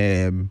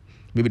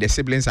 Maybe the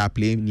siblings are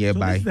playing nearby.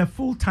 So this is a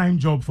full-time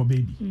job for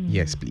baby.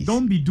 Yes, please.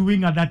 Don't be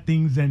doing other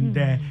things and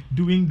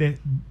doing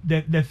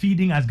the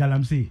feeding as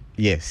Galamsey.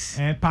 Yes.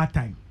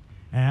 Part-time.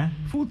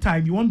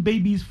 Full-time. You want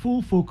babies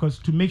full focus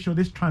to make sure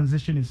this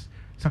transition is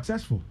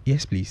successful.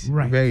 Yes, please.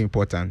 Right. Very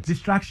important.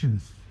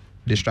 Distractions.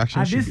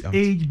 Distractions At should this be out.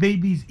 age,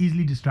 baby is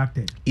easily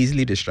distracted.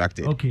 Easily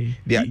distracted. Okay.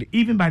 They are,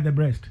 Even by the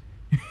breast.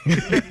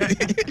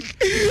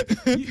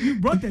 you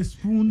brought a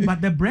spoon, but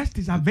the breast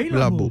is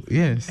available.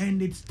 Yes.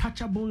 And it's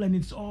touchable and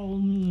it's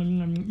all,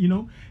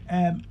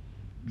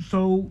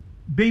 so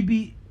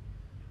baby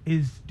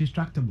is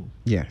distractible.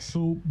 Yes.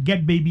 So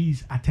get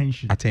baby's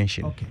attention.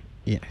 Attention. Okay.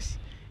 Yes.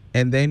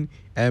 And then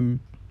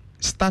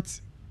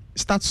start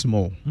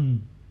small.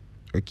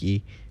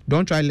 Okay.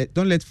 Don't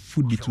let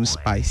food be too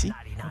spicy.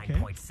 Okay.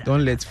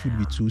 Don't let food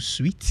be too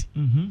sweet.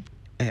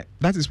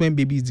 That is when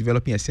baby is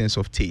developing a sense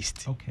of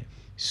taste. Okay.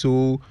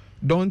 So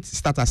don't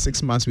start at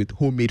 6 months with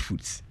homemade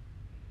foods.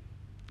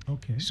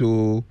 Okay.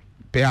 So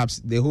perhaps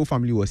the whole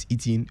family was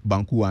eating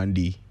banku one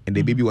day and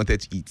the baby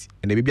wanted to eat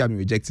and the baby had been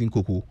rejecting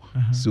cocoa.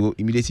 So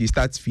immediately you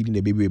start feeding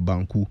the baby with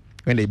banku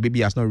when the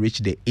baby has not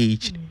reached the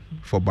age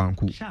for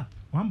banku. Sharp.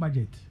 One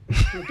budget.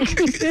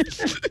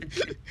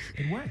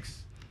 It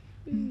works.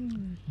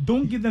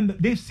 Don't give them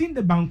they've seen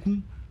the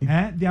banku.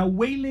 They are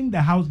wailing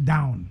the house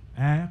down,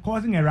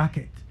 causing a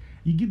racket.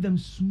 You give them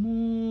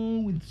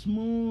small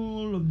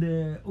of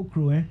the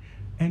okra,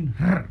 and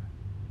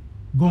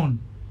gone.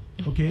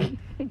 Okay?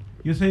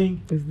 You're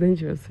saying it's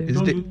dangerous.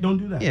 Don't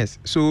do that. Yes.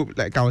 So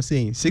like I was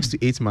saying, 6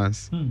 to 8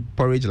 months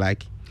porridge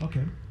like.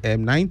 Okay.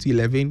 9 to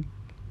 11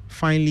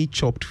 finely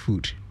chopped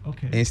food.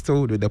 Okay. And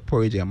still with the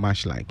porridge and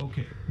mash like.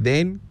 Okay.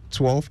 Then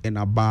 12 and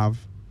above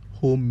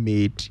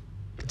homemade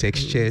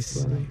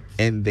textures,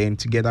 and then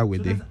together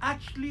with there's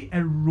actually a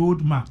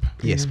roadmap.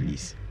 Yes,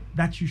 please.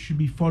 That you should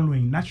be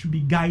following, that should be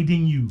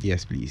guiding you.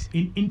 Yes, please.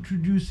 In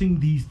introducing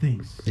these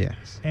things.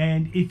 Yes.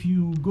 And if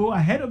you go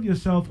ahead of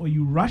yourself or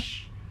you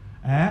rush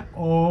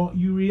or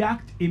you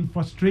react in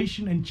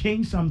frustration and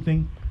change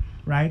something,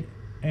 right,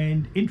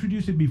 and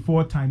introduce it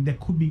before time, there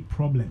could be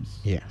problems.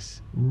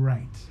 Yes.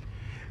 Right.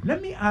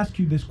 Let me ask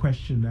you this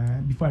question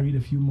before I read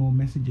a few more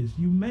messages.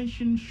 You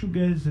mentioned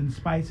sugars and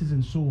spices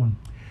and so on.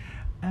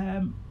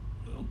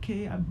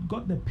 Okay, I've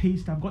got the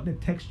paste, I've got the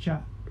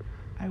texture.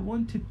 I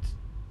want it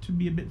to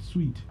be a bit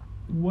sweet.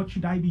 What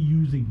should I be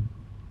using?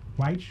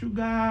 White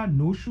sugar,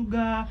 no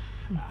sugar?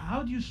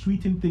 How do you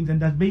sweeten things, and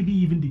does baby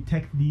even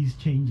detect these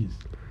changes?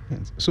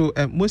 Yes. So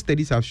most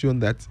studies have shown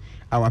that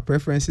our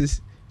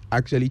preferences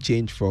actually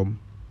change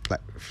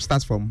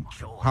starts from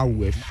how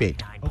we're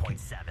fed. Okay.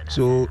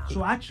 So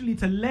actually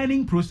it's a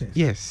learning process.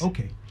 Yes.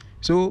 Okay.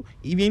 So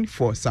even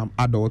for some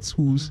adults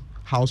whose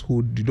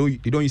household they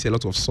don't use a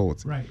lot of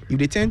salt. Right. If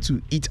they tend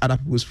to eat other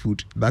people's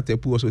food that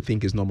people also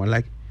think is normal,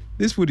 like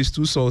this food is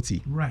too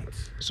salty. Right.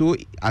 So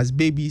as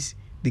babies,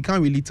 they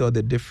can't really tell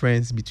the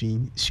difference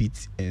between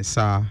sweet and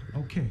sour.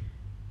 Okay.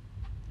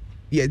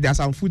 Yeah, there are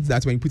some foods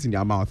that when you put in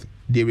their mouth,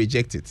 they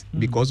reject it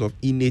because of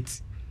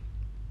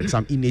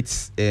some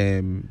innate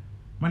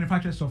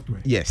manufacturer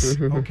software. Yes.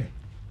 Okay.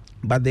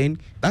 But then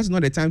that's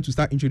not the time to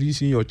start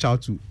introducing your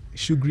child to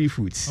sugary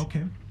foods.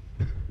 Okay.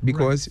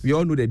 Because we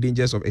all know the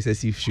dangers of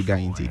excessive sugar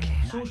intake.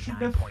 So should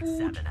the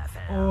food,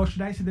 or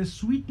should I say the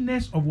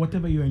sweetness of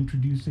whatever you're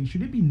introducing,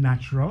 should it be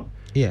natural?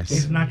 Yes.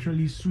 It's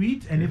naturally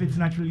sweet, and if it's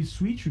naturally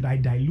sweet, should I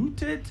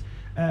dilute it?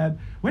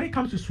 When it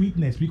comes to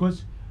sweetness,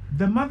 because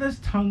the mother's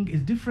tongue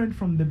is different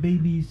from the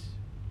baby's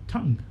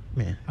tongue.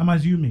 Yeah. I'm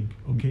assuming,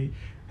 okay?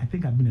 I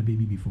think I've been a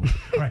baby before.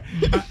 Right.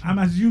 I'm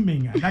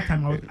assuming at that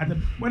time,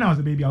 when I was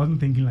a baby, I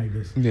wasn't thinking like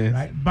this. Yes.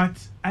 Right.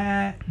 But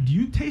do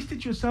you taste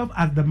it yourself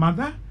as the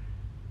mother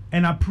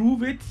and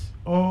approve it,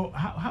 or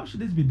how should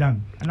this be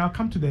done? And I'll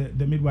come to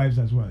the midwives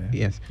as well. Yeah?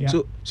 Yes. Yeah.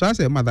 So as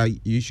a mother,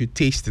 you should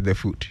taste the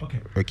food.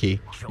 Okay.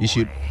 You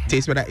should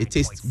taste whether it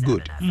tastes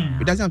good.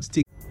 It doesn't have to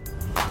take.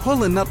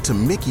 Pulling up to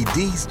Mickey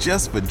D's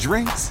just for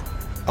drinks?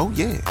 Oh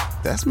yeah,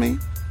 that's me.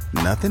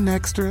 Nothing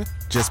extra,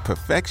 just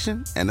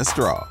perfection and a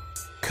straw.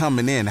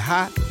 Coming in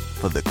hot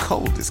for the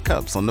coldest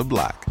cups on the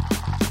block.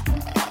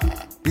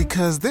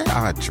 Because there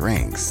are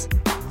drinks.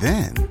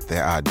 Then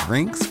there are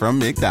drinks from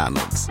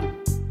McDonald's.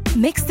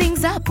 Mix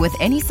things up with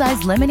any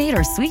size lemonade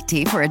or sweet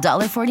tea for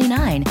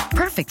 $1.49.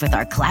 Perfect with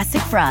our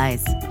classic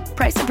fries.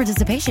 Price and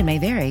participation may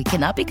vary.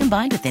 Cannot be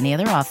combined with any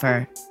other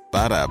offer.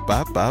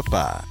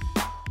 Ba-da-ba-ba-ba.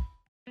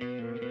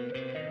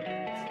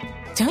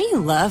 Don't you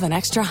love an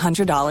extra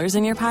 $100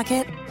 in your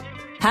pocket?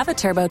 Have a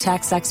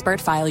TurboTax expert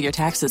file your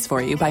taxes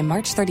for you by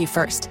March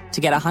 31st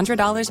to get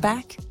 $100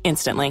 back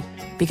instantly.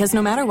 Because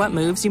no matter what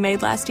moves you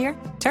made last year,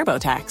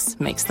 TurboTax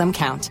makes them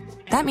count.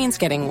 That means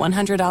getting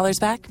 $100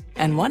 back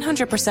and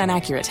 100%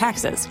 accurate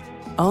taxes,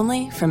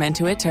 only from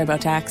Intuit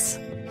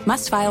TurboTax.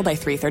 Must file by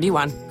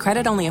 3/31.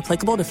 Credit only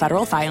applicable to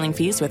federal filing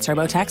fees with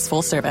TurboTax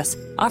full service.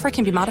 Offer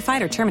can be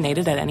modified or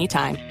terminated at any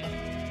time.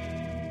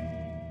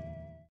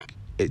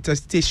 It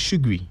just tastes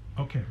sugary.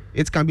 Okay.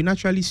 It can be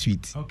naturally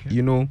sweet. Okay.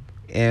 You know,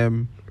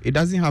 it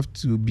doesn't have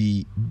to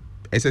be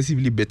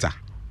excessively bitter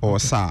or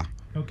sour.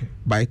 Okay.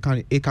 But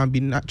it can be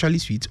naturally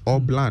sweet or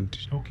bland.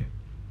 Okay.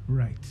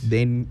 Right.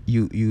 Then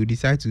you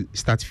decide to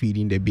start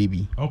feeding the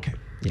baby. Okay.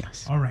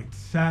 Yes. All right.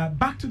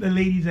 Back to the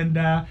ladies, and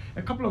a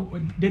couple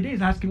of Dede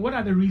is asking, what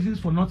are the reasons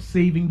for not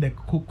saving the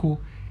cocoa?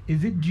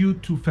 Is it due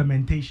to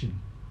fermentation?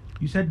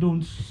 You said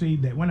don't say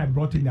that. When I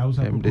brought in the house,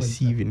 the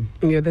sieving.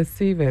 Yeah, the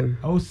sieving.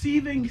 Oh,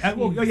 sieving.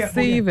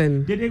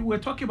 Sieving. We're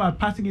talking about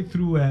passing it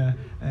through a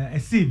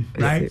sieve,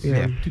 right?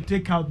 To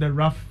take out the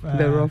rough,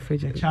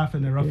 the chaff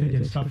and the roughage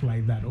and stuff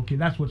like that. Okay,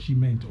 that's what she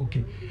meant.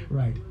 Okay,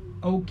 right.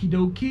 Okie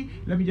dokie.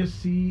 Let me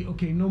just see.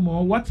 Okay, no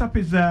more. WhatsApp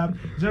is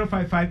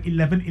 055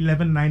 11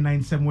 11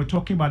 997. We're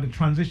talking about the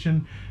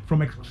transition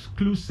from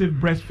exclusive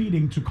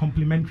breastfeeding to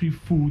complementary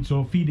foods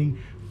or feeding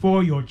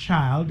for your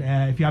child.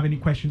 If you have any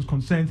questions,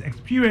 concerns,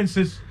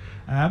 experiences,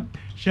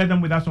 share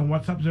them with us on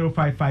WhatsApp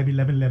 055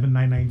 11 11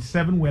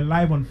 997. We're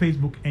live on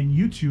Facebook and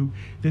YouTube.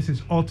 This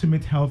is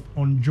Ultimate Health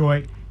on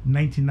Joy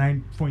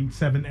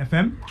 99.7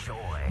 FM.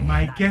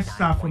 My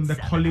guests are from the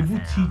Kolebu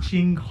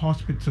Teaching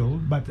Hospital,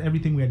 but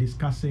everything we are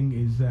discussing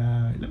is,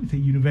 let me say,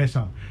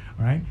 universal.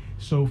 All right.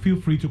 So feel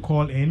free to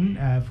call in.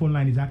 Phone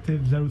line is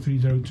active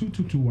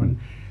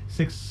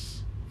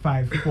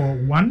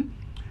 0302-221-6541.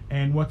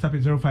 And WhatsApp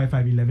is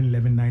 055 11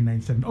 11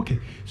 997. Okay,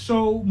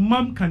 so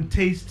mom can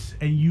taste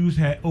and use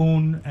her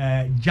own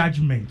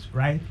judgment,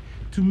 right,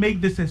 to make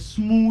this a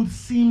smooth,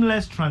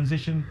 seamless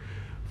transition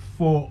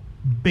for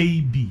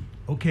baby.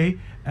 Okay.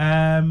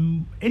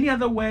 Any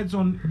other words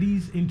on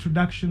these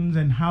introductions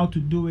and how to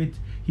do it?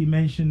 He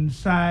mentioned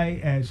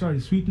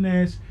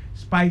sweetness,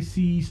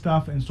 spicy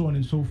stuff, and so on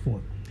and so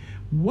forth.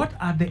 What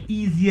are the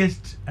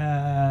easiest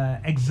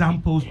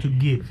examples to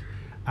give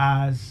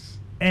as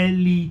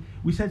early?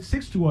 We said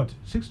 6 to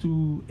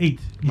 8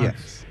 months.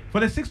 Yes.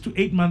 For the 6 to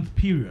 8 month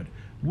period,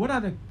 what are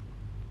the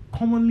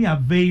commonly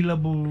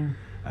available,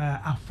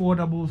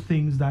 affordable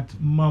things that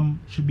mom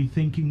should be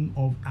thinking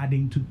of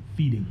adding to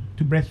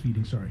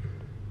breastfeeding? Sorry.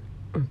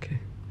 Okay.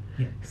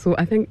 Yeah. So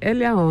I think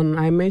earlier on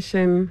I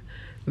mentioned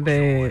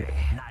the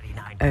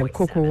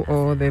cocoa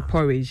or the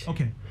porridge.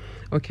 Okay.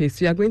 Okay.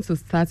 So you are going to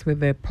start with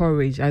the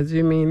porridge,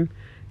 assuming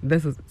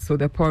this is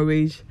the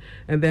porridge,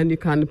 and then you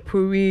can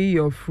puree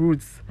your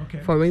fruits. Okay.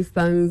 For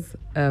instance,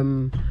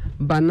 banana.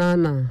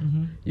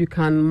 Mm-hmm. You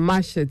can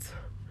mash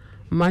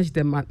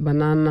the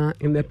banana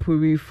in the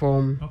puree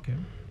form. Okay.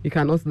 You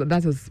can also,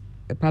 that is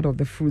a part of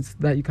the fruits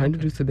that you can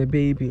introduce to the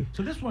baby.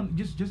 So this one,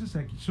 just a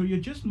second. So you're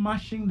just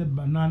mashing the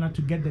banana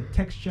to get the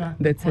texture,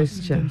 the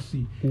texture.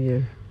 Consistency. Yeah.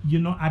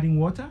 You're not adding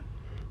water?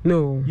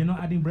 No. You're not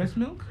adding breast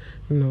milk?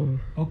 No.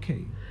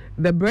 Okay.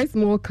 The breast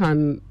milk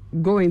can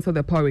go into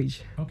the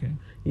porridge. Okay.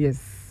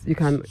 Yes, you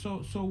can.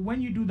 So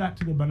when you do that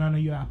to the banana,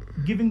 you are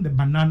giving the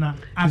banana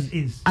as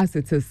is. As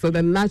it is. So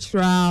the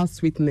natural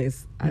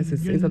sweetness as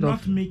is. You're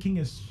not making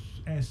a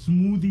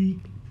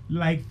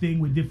smoothie-like thing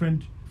with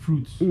different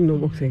fruits.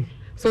 No, okay.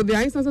 So there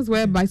are instances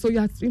whereby, so you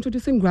are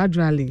introducing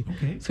gradually.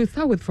 Okay. So you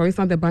start with, for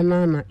instance, the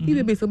banana. If the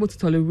baby is able to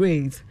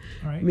tolerate,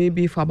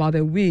 maybe for about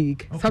a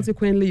week. Okay.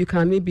 Subsequently, you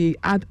can maybe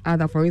add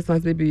other, for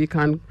instance, maybe you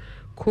can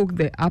cook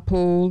the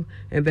apple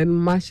and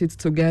then mash it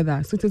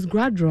together. So it is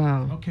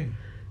gradual. Okay.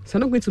 So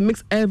I'm not going to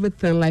mix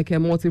everything like a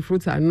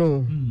multi-fruiter,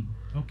 no.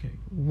 Okay.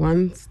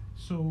 Once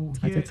so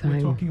at here a time.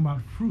 We're talking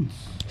about fruits.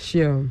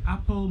 Sure.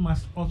 Apple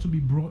must also be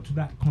brought to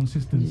that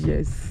consistency.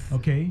 Yes.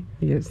 Okay?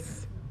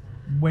 Yes.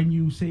 When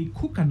you say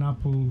cook an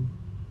apple,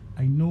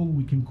 I know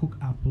we can cook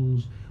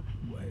apples.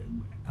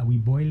 Are we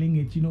boiling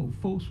it? You know,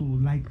 folks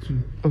would like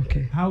to.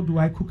 Okay. How do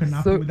I cook an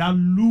apple without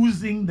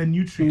losing the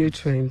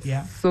nutrients?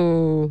 Yeah.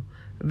 So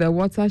the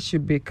water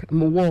should be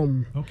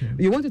warm. Okay.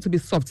 You want it to be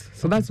soft,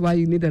 so that's why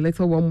you need a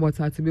little warm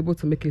water to be able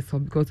to make it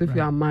soft. Because if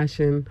you are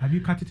mashing, have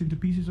you cut it into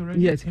pieces already?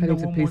 Yes, cut it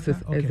into pieces.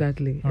 Okay.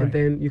 Exactly, and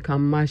then you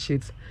can mash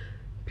it.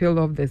 Peel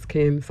off the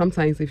skin.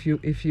 Sometimes if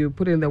you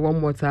put it in the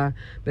warm water,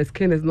 the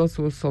skin is not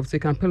so soft, so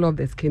you can peel off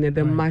the skin and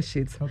then mash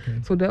it.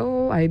 Okay. So the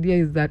whole idea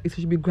is that it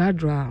should be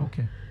gradual.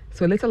 Okay.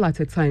 So a little at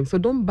a time. So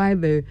don't buy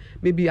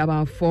maybe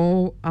about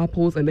 4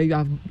 apples and then you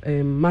have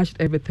mashed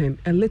everything.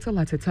 A little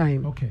at a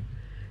time. Okay.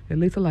 A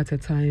little at a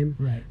time.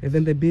 Right. And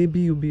then the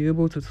baby will be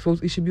able to. So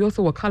it should be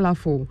also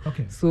colorful.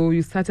 Okay. So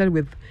you started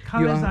with.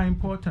 Colors are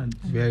important.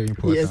 Very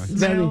important. Yes,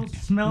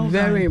 smells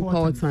very are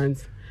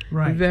important.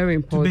 Right. Very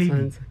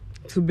important.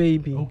 To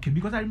baby. Okay,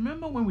 because I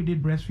remember when we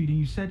did breastfeeding,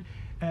 you said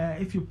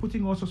if you're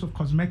putting all sorts of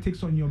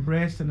cosmetics on your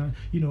breast, and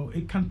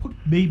it can put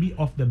baby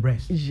off the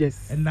breast.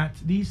 Yes. And that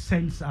these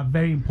scents are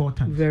very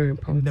important. Very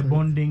important. The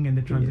bonding and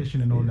the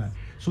transition and all that.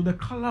 So the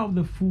color of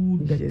the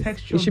food, the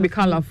texture. It should be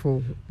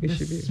colorful. It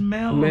should be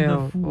smell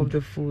of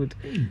the food.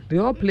 They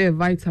all play a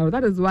vital.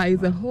 That is why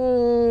it's a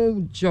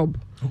whole job.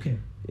 Okay.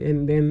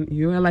 And then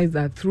you realize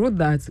that through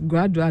that,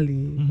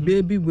 gradually,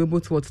 baby will be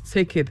able to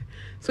take it.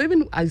 So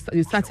even as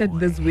you started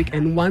this week,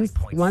 and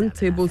one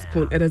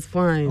tablespoon, it is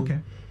fine. Okay.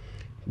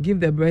 Give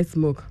the breast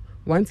milk,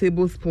 1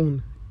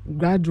 tablespoon.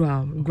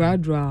 gradual,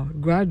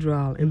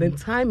 and then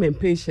time and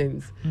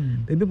patience,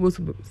 the baby will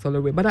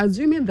tolerate. But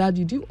assuming that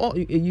you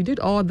did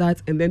all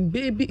that, and then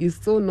baby is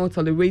still not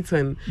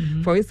tolerating.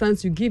 For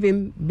instance, you give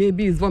him,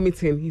 baby is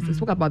vomiting. He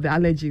spoke about the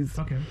allergies,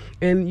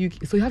 and you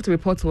have to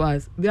report to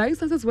us. There are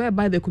instances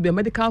whereby there could be a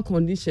medical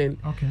condition.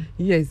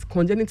 Yes,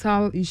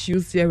 congenital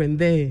issues here and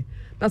there.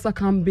 That's how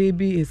come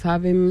baby is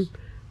having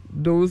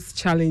those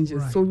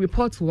challenges. So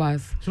report to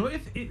us. So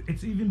if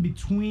it's even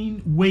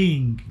between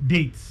weighing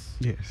dates,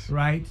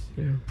 right?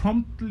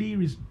 Promptly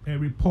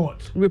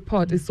report.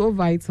 Report is so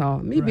vital.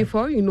 Maybe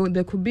before you know,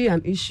 there could be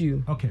an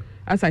issue.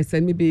 As I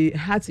said, maybe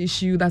heart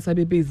issue. That's why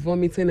baby is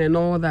vomiting and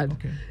all that.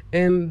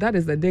 And that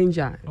is the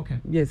danger.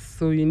 Yes.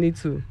 So you need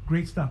to.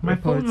 Great stuff. My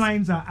phone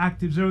lines are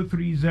active: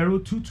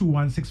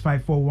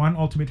 030-221-6541.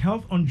 Ultimate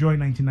Health on Joy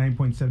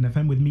 99.7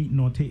 FM with me,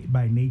 Norte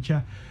by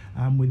Nature.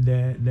 With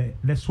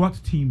the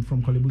SWAT team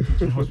from Korle Bu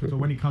Teaching Hospital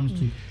when it comes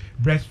to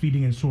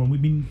breastfeeding and so on.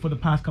 We've been for the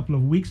past couple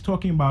of weeks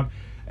talking about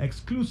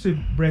exclusive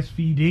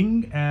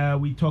breastfeeding.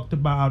 We talked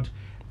about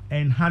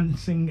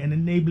enhancing and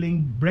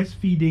enabling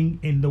breastfeeding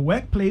in the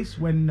workplace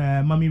when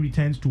mommy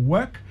returns to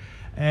work.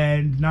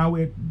 And now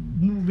we're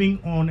moving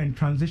on and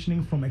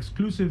transitioning from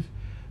exclusive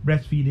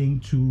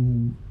breastfeeding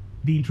to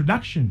the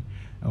introduction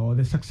or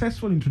the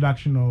successful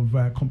introduction of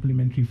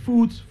complementary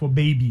foods for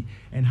baby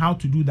and how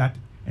to do that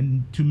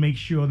and to make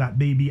sure that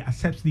baby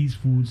accepts these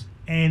foods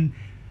and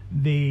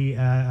they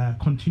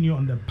continue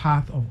on the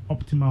path of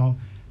optimal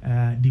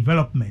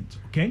development.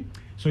 Okay,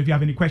 so if you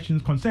have any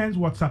questions, concerns,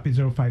 WhatsApp is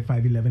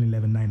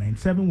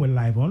 055-11-11-997. We're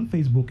live on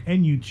Facebook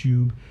and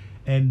YouTube,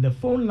 and the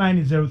phone line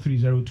is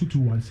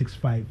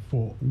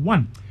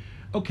 030-221-6541.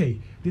 Okay,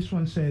 this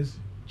one says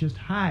just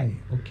hi.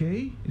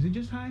 Okay, is it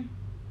just hi?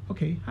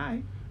 Okay,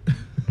 hi.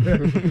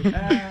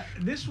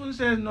 This one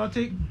says not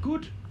a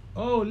good.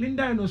 Oh,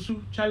 Linda and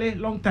Osu, Chale,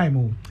 long time.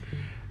 Oh,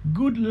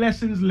 good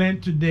lessons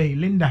learned today,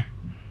 Linda.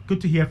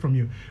 Good to hear from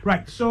you.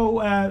 Right,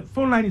 so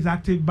phone line is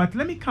active, but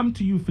let me come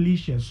to you,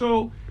 Felicia.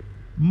 So,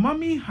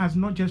 mommy has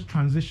not just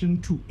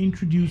transitioned to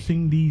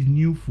introducing these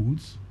new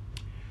foods.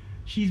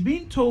 She's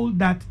been told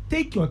that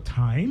take your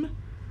time,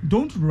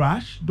 don't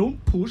rush,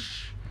 don't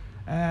push,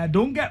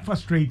 don't get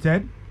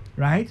frustrated,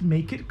 right?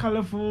 Make it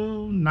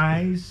colorful,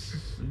 nice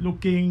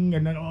looking,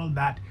 and then all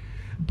that.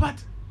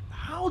 But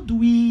how do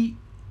we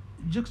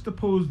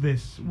juxtapose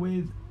this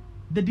with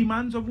the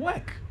demands of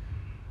work?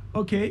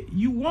 Okay,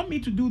 you want me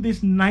to do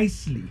this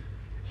nicely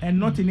and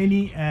not in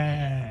any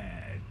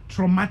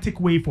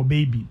traumatic way for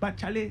baby, but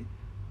Charlie,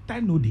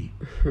 time no day,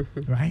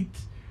 right?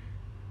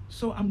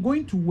 So I'm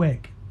going to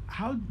work.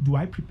 How do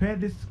I prepare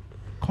this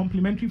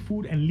complementary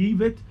food and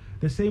leave it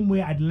the same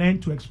way I'd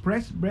learned to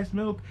express breast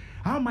milk?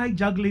 How am I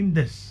juggling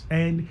this?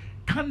 And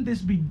can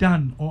this be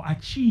done or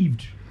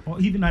achieved or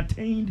even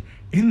attained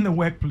in the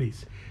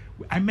workplace?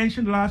 I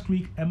mentioned last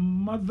week a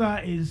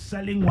mother is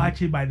selling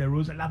wache by the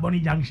roads at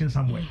Laboni Junction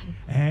somewhere,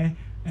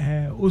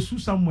 Osu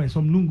somewhere,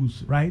 some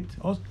lungus, right?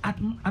 Or at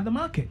the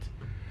market.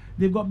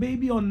 They've got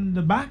baby on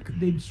the back,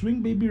 they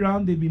swing baby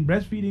around, they've been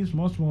breastfeeding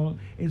small,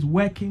 it's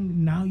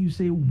working. Now you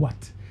say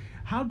what?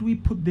 How do we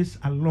put this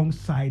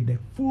alongside the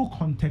full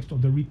context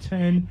of the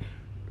return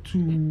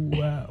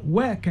to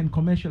work and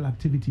commercial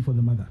activity for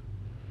the mother?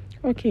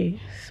 Okay,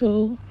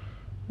 so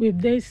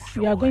with this,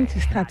 we are going to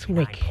start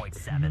work.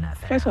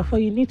 First of all,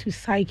 you need to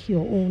psych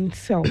your own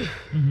self.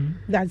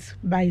 That's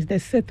by the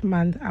 6th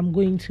month, I'm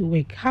going to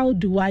work. How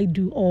do I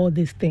do all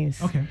these things?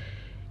 Okay.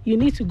 You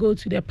need to go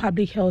to the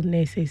public health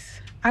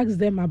nurses. Ask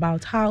them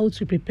about how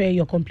to prepare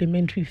your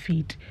complementary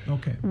feed.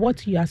 Okay.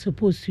 What you are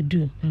supposed to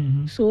do.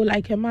 So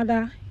like a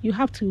mother, you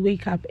have to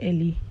wake up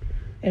early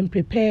and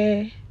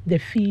prepare the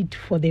feed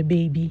for the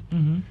baby.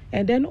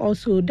 And then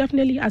also,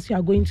 definitely as you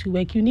are going to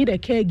work, you need a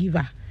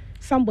caregiver.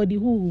 Somebody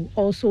who will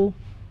also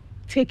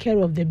take care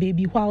of the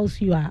baby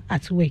whilst you are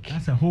at work.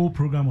 That's a whole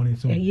program on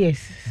its own.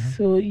 Yes.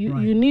 So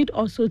you need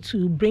also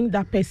to bring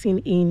that person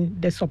in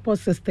the support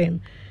system,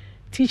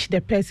 teach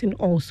the person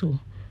also,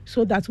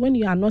 so that when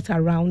you are not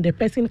around, the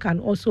person can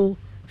also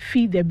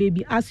feed the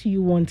baby as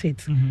you want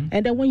it.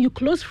 And then when you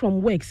close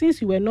from work,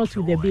 since you were not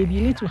with the baby,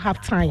 you need to have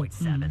time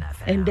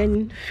and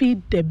then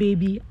feed the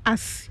baby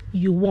as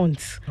you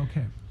want.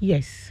 Okay.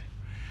 Yes.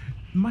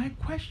 My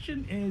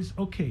question is,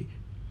 okay,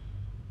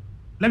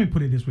 let me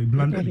put it this way,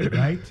 bluntly,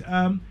 right?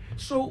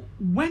 So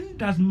when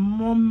does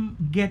mom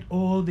get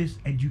all this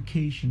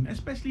education,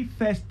 especially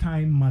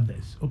first-time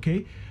mothers,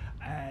 okay?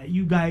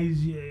 You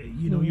guys,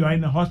 you know, you are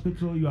in the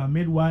hospital, you are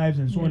midwives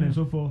and so on and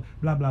so forth,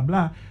 blah, blah,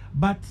 blah.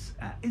 But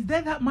is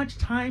there that much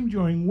time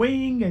during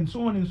weighing and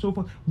so on and so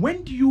forth?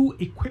 When do you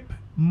equip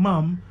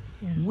mom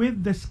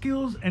with the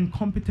skills and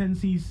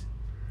competencies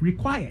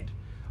required?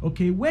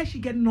 Okay, where's she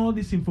getting all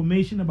this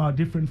information about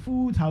different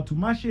foods, how to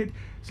mash it,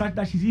 such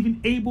that she's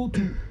even able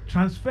to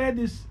transfer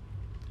this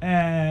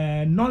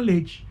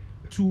knowledge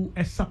to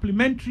a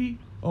supplementary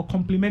or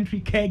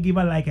complementary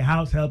caregiver like a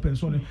house help and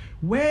so on?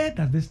 Where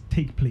does this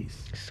take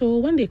place? So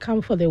when they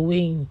come for the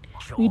weighing,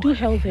 we do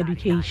health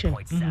education.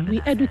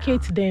 We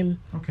educate them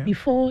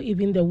before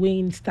even the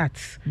weighing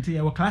starts. Into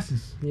our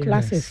classes?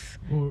 Classes.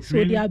 Oh, so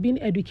really? they are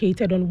being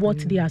educated on what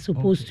they are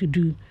supposed to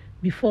do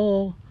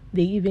before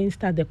they even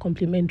start the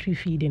complementary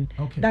feeding.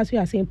 That's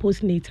why I'm saying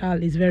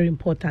postnatal is very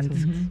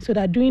important. So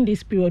that during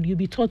this period, you'll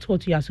be taught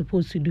what you are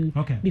supposed to do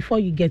before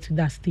you get to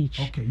that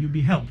stage. Okay, you'll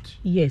be helped.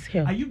 Yes,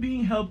 help. Are you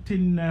being helped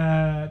in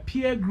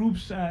peer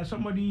groups?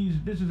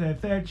 This is a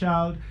third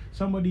child,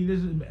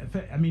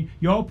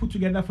 you're all put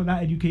together for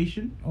that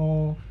education?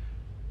 Or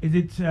is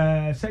it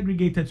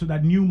segregated so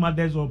that new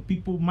mothers or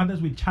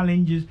mothers with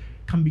challenges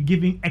can be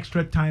given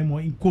extra time,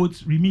 or in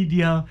quotes,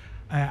 remedial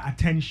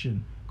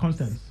attention?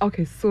 Constance.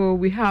 Okay, so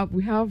we have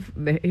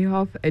the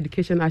health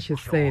education, as you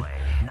said,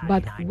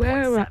 but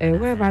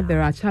wherever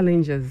there are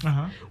challenges,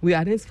 we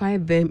identify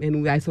them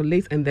and we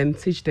isolate and then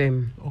teach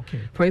them.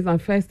 Okay. For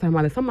instance, first time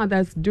mothers, some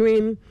mothers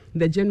doing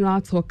the general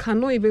talk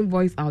cannot even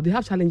voice out. They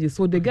have challenges,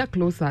 so they get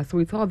closer. So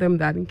we tell them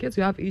that in case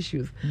you have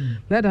issues,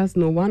 let us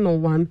know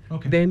one-on-one.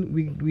 Then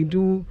we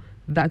do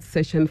that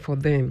session for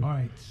them. All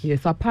right.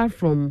 Yes. Apart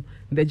from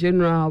the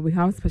general, we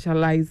have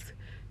specialized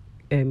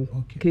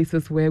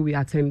cases where we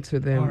attend to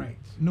them. All right.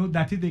 Know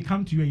that if they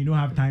come to you and you don't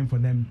have time for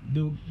them,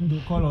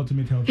 they'll call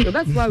Ultimate Health. So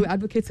that's why we're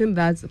advocating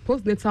that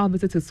postnatal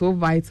visit is so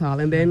vital,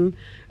 and then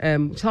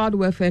child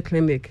welfare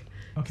clinic.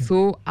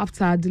 So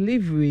after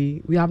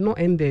delivery, we have not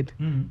ended.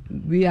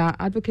 We are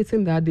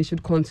advocating that they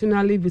should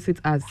continually visit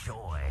us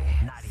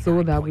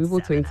so that we're able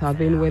to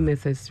intervene when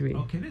necessary.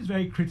 Okay, this is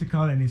very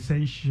critical and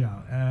essential.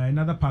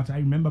 Another part, I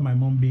remember my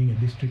mom being a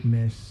district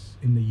nurse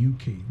in the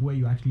UK, where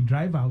you actually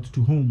drive out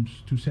to homes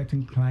to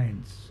certain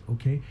clients.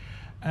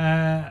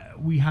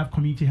 We have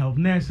community health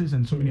nurses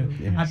and so many.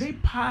 Yes. Are they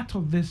part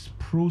of this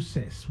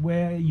process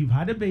where you've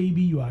had a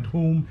baby, you're at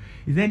home?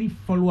 Is there any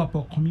follow-up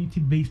or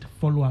community-based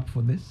follow-up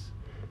for this?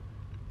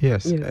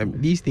 Yes,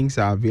 these things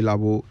are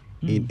available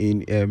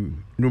in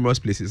numerous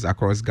places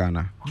across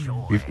Ghana.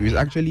 We've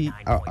actually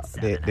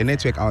the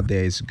network out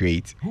there is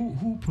great.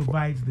 Who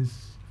provides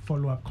this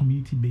follow-up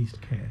community-based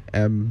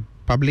care?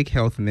 Public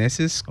health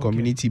nurses,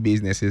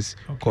 community-based nurses,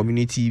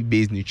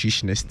 community-based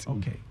nutritionists.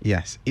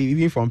 Yes,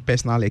 even from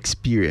personal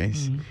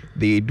experience,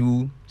 they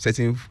do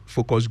certain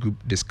focus group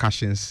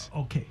discussions.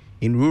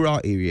 In rural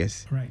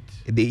areas,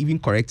 they even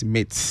correct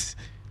myths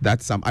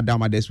that some other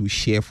mothers will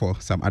share for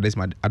some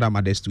other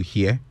mothers to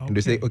hear. And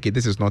they say, okay,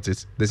 this is not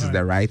it. This is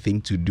the right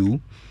thing to do.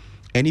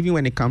 And even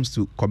when it comes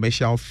to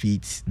commercial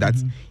feeds that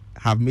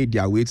have made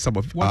their way to some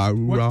of our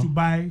rural... What to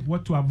buy,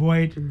 what to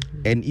avoid.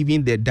 And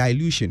even the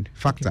dilution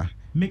factor.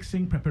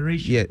 Mixing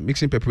preparation. Yeah,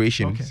 mixing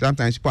preparation.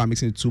 Sometimes people are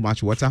mixing too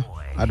much water.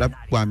 Other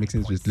people are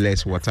mixing with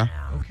less water.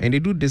 And they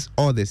do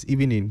all this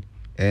even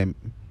in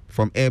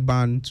from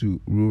urban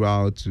to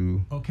rural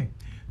to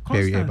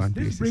peri-urban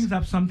this places. Brings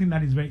up something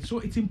that is so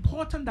it's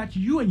important that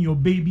you and your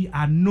baby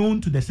are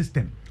known to the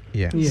system.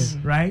 Yes.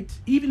 Right?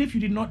 Even if you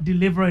did not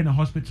deliver in a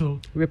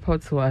hospital,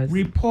 report to us.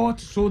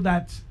 Report so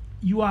that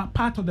you are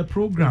part of the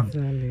program.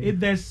 Exactly. If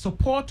there's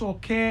support or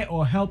care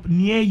or help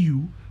near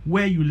you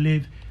where you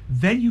live,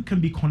 then you can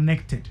be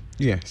connected.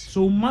 Yes.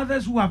 So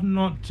mothers who have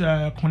not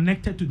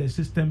connected to the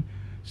system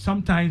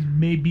sometimes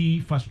may be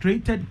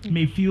frustrated,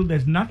 may feel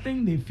there's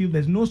nothing, they feel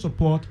there's no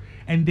support,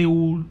 and they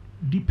will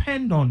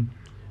depend on,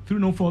 through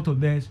no fault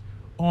of theirs,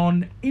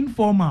 on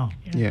informal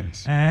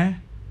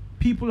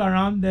people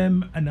around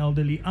them, an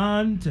elderly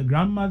aunt, a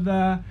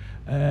grandmother,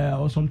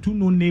 or some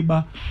known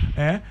neighbor.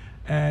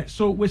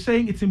 So we're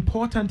saying it's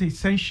important,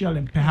 essential,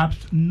 and perhaps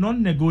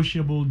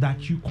non-negotiable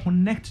that you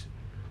connect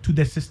to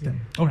the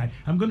system. All right,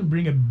 I'm going to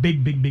bring a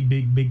big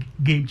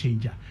game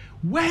changer.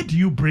 Where do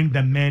you bring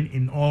the men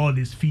in all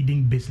this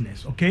feeding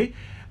business? Okay,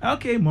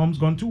 mom's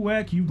gone to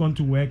work, you've gone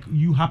to work,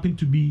 you happen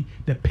to be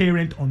the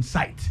parent on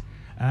site.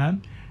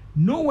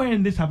 Nowhere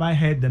in this have I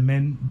heard the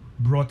men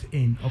brought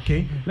in.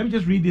 Let me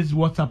just read these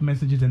WhatsApp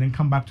messages and then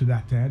come back to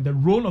that. The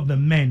role of the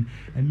men,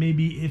 and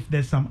maybe if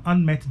there's some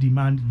unmet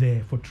demand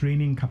there for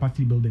training,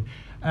 capacity building.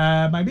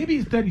 My baby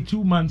is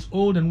 32 months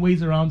old and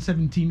weighs around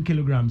 17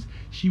 kilograms.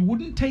 She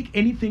wouldn't take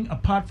anything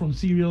apart from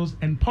cereals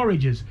and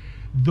porridges.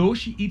 Though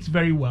she eats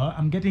very well,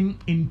 I'm getting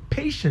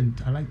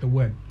impatient. I like the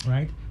word,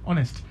 right?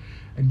 Honest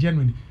and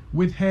genuine.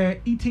 With her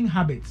eating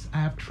habits,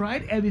 I have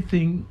tried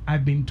everything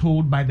I've been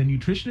told by the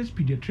nutritionist,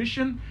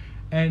 pediatrician,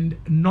 and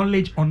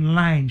knowledge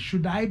online.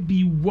 Should I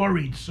be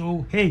worried?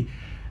 So, hey,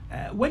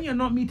 when you're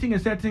not meeting a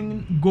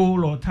certain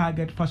goal or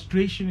target,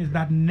 frustration is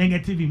that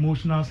negative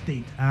emotional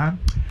state.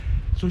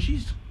 So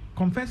she's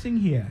confessing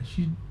here.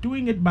 She's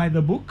doing it by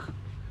the book,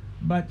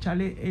 but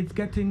Charlie, it's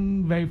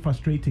getting very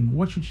frustrating.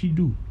 What should she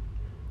do?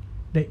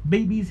 The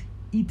baby's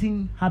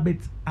eating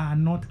habits are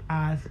not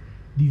as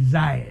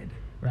desired.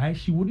 Right?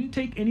 She wouldn't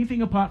take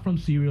anything apart from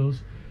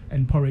cereals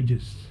and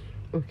porridges.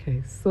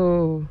 Okay,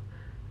 so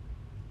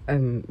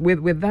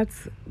with that,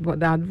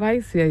 what the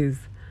advice here is,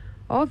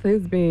 all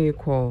things being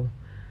equal,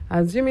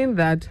 assuming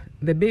that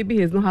the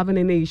baby is not having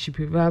any issue,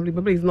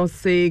 probably is not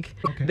sick,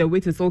 the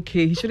weight is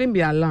okay, he shouldn't be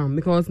alarmed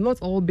because not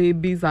all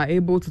babies are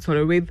able to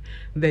tolerate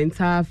the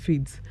entire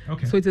feed.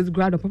 So it is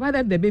gradual.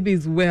 Provided the baby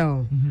is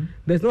well,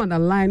 there's no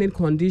underlying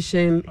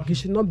condition, he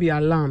should not be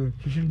alarmed.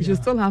 He should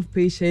still have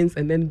patience,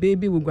 and then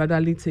baby will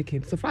gradually take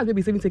it. So far as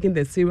baby is even taking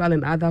the cereal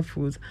and other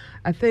foods,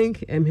 I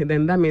think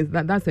then that means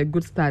that's a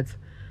good start.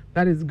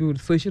 That is good.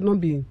 So you should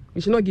not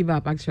give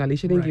up, actually. You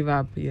shouldn't give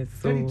up, yes.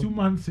 So 32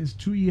 months is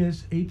 2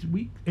 years,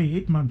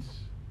 8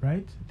 months,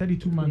 right?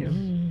 32 months.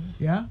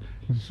 Yeah?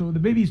 So the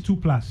baby is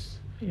 2+.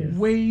 Yes.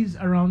 Weighs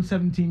around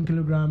 17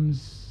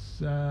 kilograms,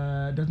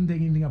 doesn't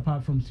take anything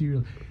apart from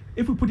cereal.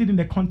 If we put it in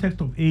the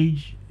context of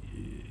age,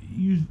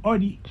 you've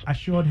already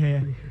assured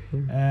her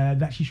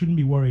that she shouldn't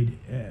be worried.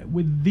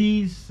 With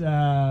these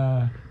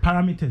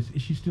parameters,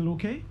 is she still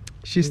okay?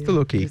 She's still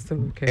okay. She's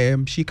still okay.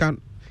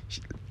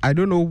 I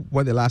don't know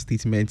what the last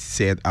statement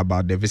said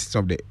about the visits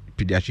of the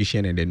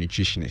pediatrician and the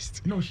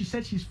nutritionist. No, she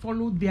said she's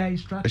followed their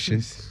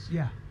instructions.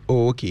 Yeah.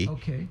 Oh, okay.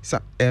 Okay.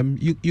 So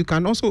you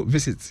can also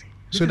visit.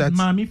 This is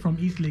Mami from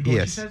East Lagos.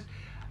 Yes. She says,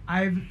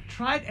 I've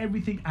tried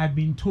everything I've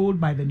been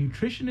told by the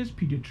nutritionist,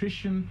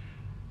 pediatrician,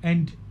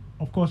 and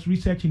of course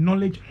researching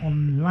knowledge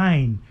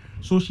online.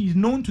 So she's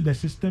known to the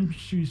system.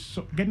 She's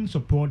getting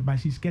support, but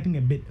she's getting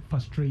a bit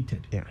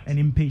frustrated and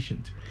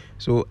impatient.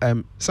 So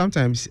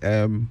sometimes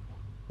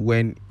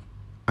when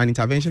an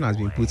intervention has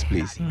been put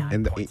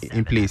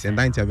in place and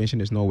that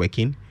intervention is not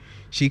working,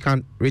 she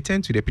can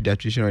return to the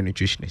pediatrician or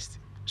nutritionist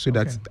so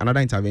that another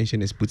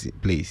intervention is put in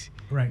place.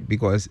 Right.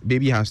 Because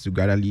baby has to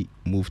gradually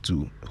move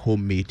to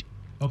homemade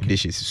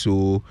dishes.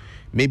 So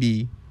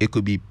maybe it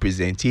could be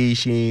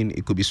presentation,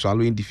 it could be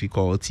swallowing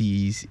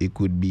difficulties, it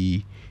could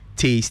be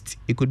taste,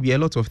 it could be a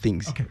lot of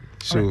things. Okay.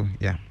 So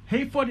yeah.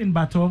 Hayford in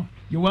Bato,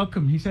 you're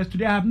welcome. He says,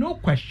 today I have no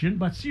question,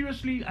 but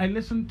seriously, I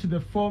listened to the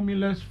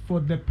formulas for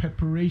the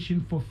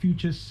preparation for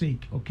future's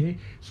sake. Okay.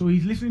 So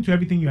he's listening to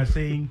everything you are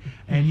saying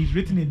and he's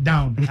written it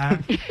down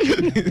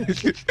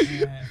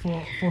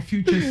for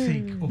future's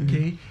sake.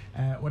 Okay.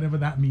 Whatever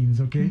that means.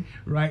 Okay.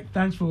 Right.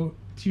 Thanks for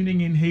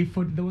tuning in,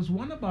 Hayford. There was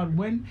one about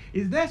when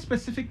is there a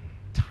specific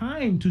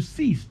time to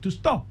cease, to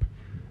stop,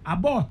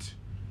 abort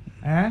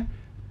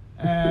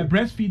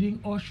breastfeeding,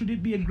 or should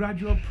it be a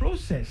gradual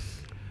process?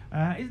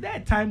 Is there a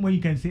time when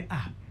you can say,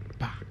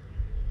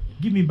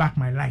 give me back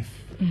my life?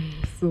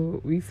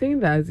 So we're saying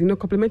that,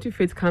 complementary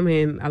feeds come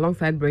in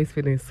alongside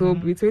breastfeeding. So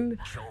between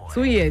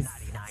 2 years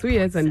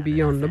and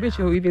beyond,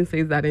 nobody even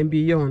says that and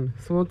beyond.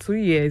 So 2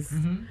 years,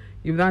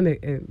 you've done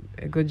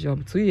a good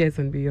job. 2 years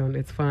and beyond,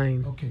 it's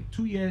fine. Okay,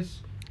 2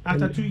 years.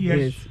 After 2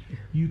 years,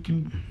 you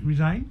can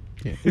resign?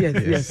 Yeah.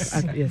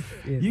 Yes.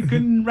 You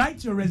can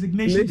write your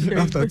resignation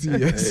after 2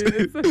 years.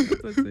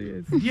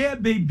 Yeah,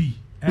 baby.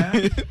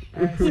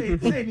 Say.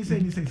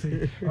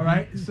 All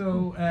right.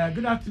 So,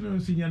 good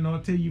afternoon, Senior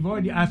Norte. You've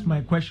already asked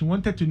my question.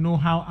 Wanted to know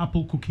how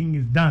apple cooking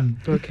is done.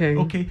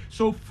 Okay.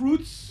 So,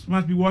 fruits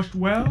must be washed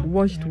well.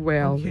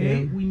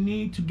 Okay. We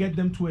need to get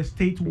them to a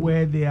state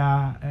where they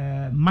are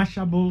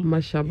mashable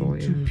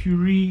into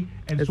puree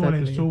and so on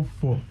and so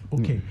forth.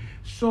 Okay.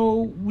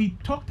 So, we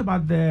talked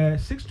about the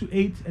 6 to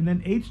 8 and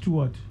then 8 to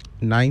what?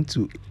 9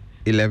 to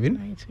 11.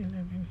 9 to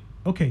 11.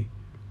 Okay.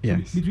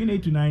 Yes. So between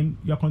 8 to 9,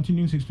 you're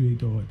continuing 6 to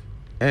 8 or what?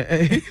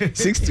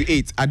 6 to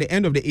 8. At the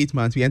end of the 8th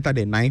month, we enter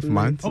the 9th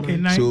month. Okay,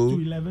 9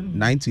 to 11.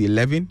 9 to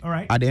 11. All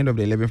right. At the end of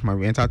the 11th month,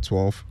 we enter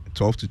 12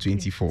 to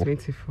 24.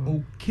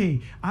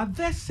 Okay. Are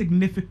there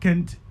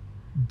significant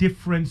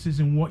differences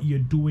in what you're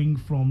doing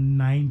from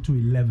 9 to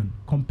 11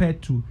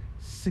 compared to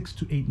 6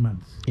 to 8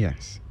 months?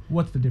 Yes.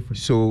 What's the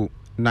difference? So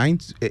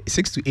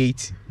 6 to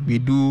 8, we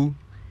do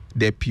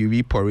the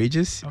puree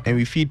porridges and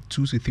we feed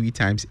 2 to 3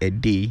 times a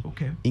day,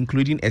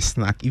 including a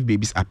snack if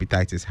baby's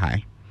appetite is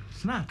high.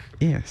 Snack?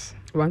 Yes.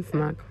 One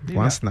snack.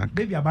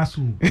 Baby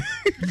abasu.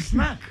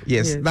 Snack.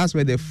 Yes, that's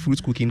where the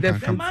fruit cooking can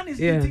come. The man is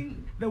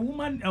eating, the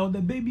woman or the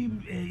baby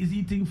is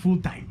eating full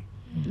time.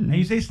 And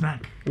you say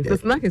snack. The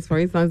snack is, for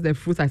instance, the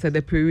fruit. I said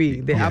the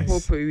puree, the apple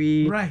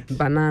puree,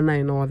 banana,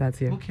 and all that.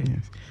 Yeah. Okay.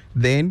 Yes.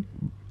 Then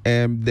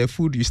the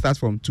food, you start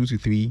from 2 to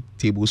 3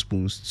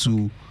 tablespoons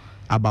to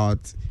about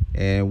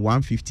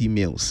 150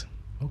 mils.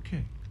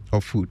 Okay.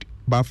 Of food,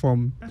 but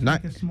from that's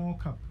like a small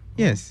cup.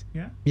 Yes.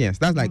 Yeah. Yes,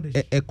 that's like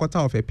a quarter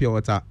of a pure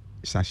water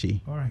sachet.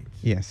 All right.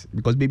 Yes,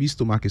 because baby's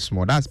stomach is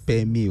small. That's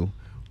per meal.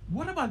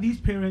 What about these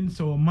parents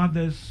or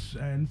mothers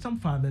and some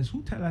fathers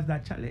who tell us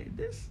that, Charlie,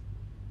 this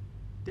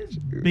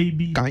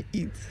baby can't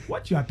eat?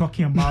 What you are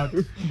talking about?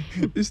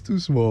 It's too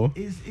small.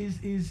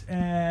 Is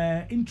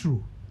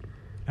intro.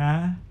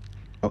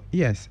 Oh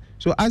yes.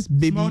 So as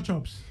baby small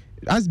chops.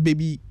 As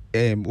baby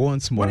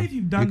wants more, what if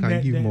you've done you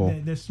can give more.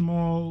 The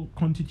small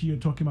quantity you're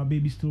talking about,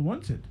 baby still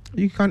wants it?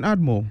 You can add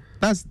more.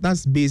 That's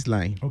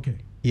baseline. Okay.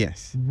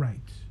 Yes. Right.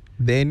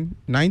 Then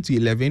 9 to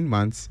 11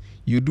 months,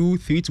 you do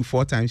 3 to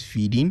 4 times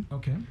feeding.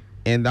 Okay.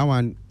 And that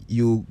one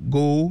you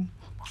go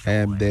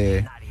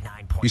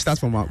you start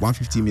from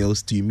 150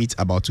 mils to you meet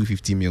about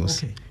 250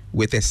 mils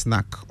with a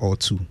snack or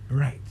two.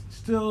 Right.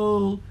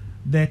 Still,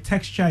 the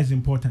texture is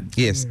important.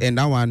 Yes, and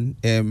that one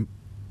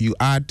you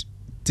add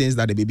things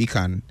that the baby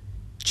can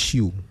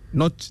chew,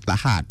 not the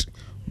hard,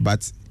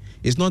 but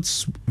it's not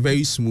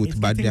very smooth. It's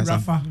but there's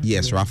rougher.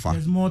 Rougher.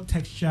 There's more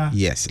texture.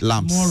 Yes,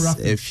 lumps. More rough.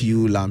 A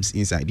few lumps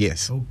inside.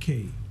 Yes.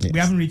 Okay. Yes. We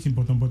haven't reached in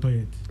Potompoto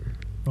yet.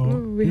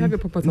 We have a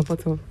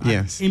Potompoto.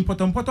 Yes. In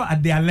Potompoto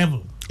at their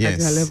level. Yes. At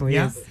their level,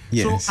 Yeah?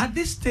 Yes. So at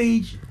this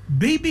stage,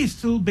 baby is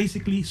still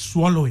basically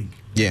swallowing.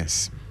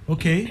 Yes.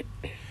 Okay.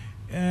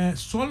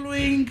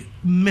 Swallowing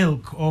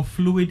milk or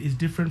fluid is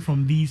different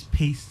from these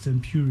pastes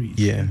and purees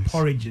and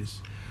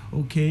porridges.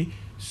 Okay.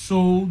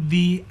 So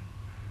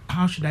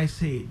how should I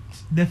say it?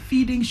 The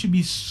feeding should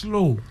be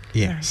slow.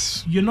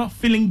 Yes. You're not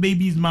filling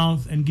baby's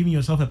mouth and giving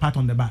yourself a pat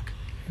on the back.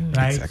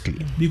 Right?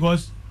 Exactly.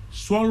 Because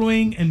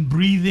swallowing and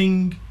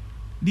breathing,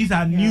 these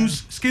are new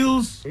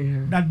skills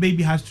that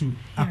baby has to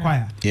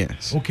acquire.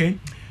 Yes. Okay.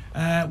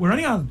 We're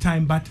running out of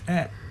time, but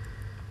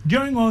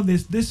during all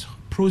this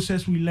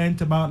process we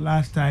learned about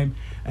last time,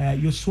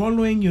 you're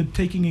swallowing, you're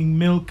taking in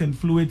milk and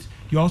fluids,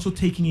 you're also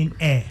taking in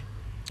air.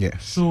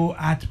 Yes. So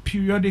at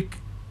periodic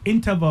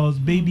intervals,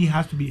 baby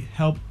has to be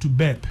helped to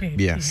burp.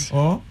 Yes.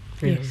 Or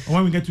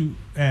when we get to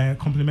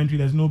complementary,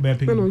 there's no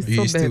burping. No,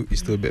 it's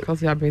still burp.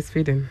 Because you are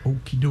breastfeeding.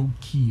 Okie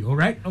dokie. All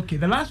right. Okay.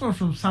 The last one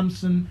from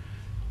Samson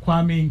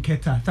Kwame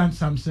Nketa. Thanks,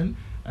 Samson.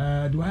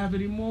 Do I have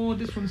any more?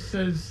 This one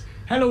says,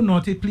 hello,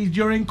 Naughty. Please,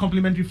 during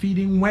complementary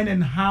feeding, when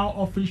and how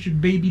often should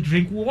baby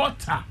drink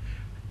water?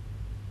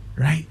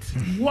 Right.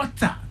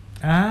 Water.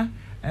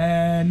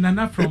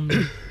 Nana from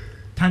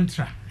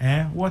Tantra.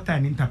 Water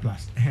and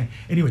Interplast.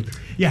 Anyway.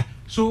 Yeah.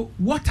 So,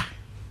 water.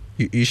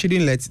 You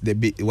shouldn't let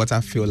the water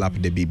fill up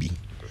the baby.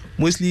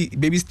 Mostly,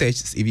 baby's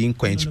thirst even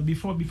quench. No,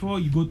 before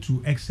you go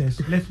to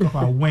excess, let's talk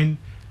about when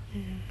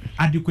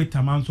adequate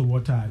amounts of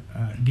water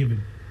are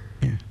given.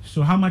 Yeah.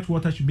 So how much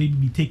water should baby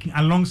be taking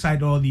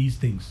alongside all these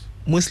things?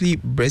 Mostly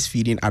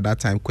breastfeeding at that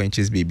time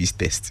quenches baby's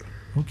thirst.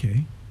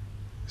 Okay.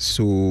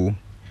 So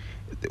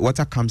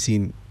water comes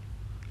in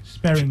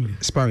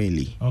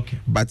sparingly. Okay.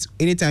 But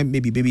anytime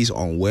maybe baby is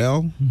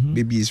unwell,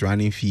 baby is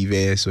running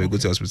fever, so you go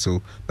to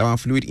hospital, that one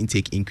fluid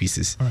intake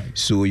increases. Right.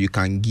 So you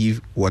can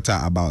give water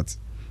about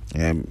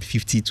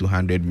 50 to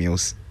 100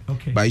 mils.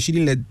 Okay. But you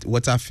shouldn't let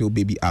water fill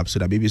baby up so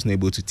that baby is not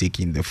able to take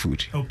in the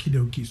food.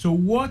 Okay. So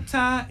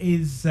water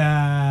is in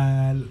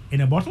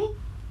a bottle?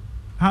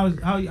 How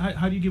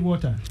do you give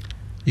water?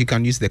 You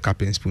can use the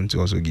cup and spoon to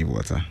also give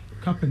water.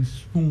 Cup and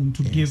spoon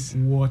to give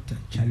water,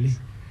 Charlie.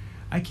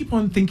 I keep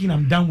on thinking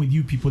I'm done with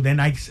you people. Then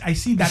I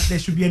see that there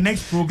should be a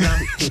next program,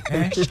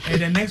 and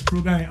the next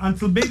program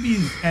until baby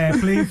is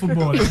playing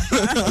football.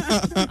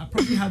 I'll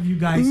probably have you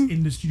guys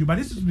in the studio. But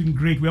this has been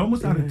great. We're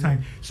almost out of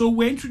time. So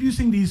we're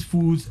introducing these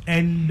foods,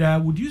 and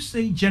would you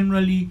say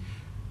generally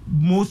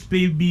most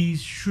babies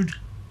should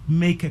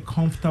make a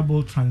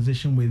comfortable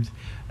transition with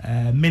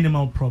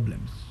minimal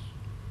problems?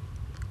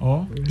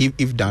 Or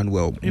if done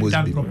well,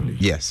 properly.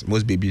 Yes,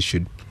 most babies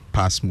should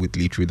pass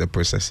smoothly through the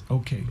process.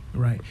 Okay,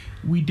 right.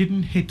 We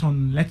didn't hit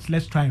on.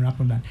 Let's try and wrap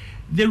on that.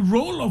 The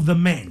role of the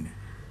men,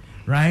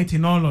 right,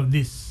 in all of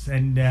this,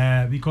 and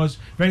because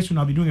very soon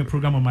I'll be doing a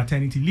program on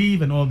maternity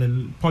leave and all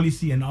the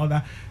policy and all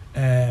that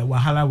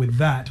wahala with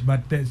that.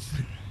 But there's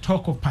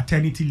talk of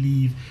paternity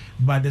leave,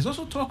 but there's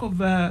also talk of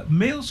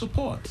male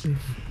support,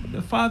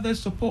 the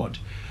father's support.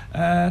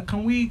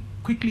 Can we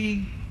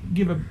quickly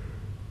give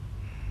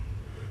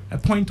a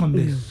point on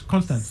this,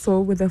 Constance? So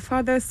with the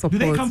father's support,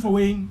 do they come for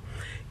weighing?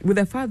 With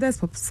the father's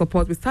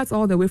support, we start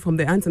all the way from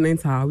the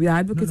antenatal. We are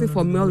advocating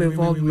for male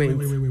involvement.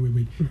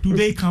 Wait. Do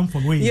they come for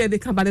weighing? Yeah, they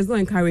come, but there's no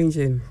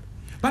encouraging.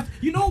 But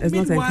you know, it's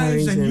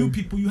midwives and you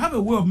people, you have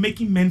a way of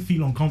making men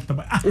feel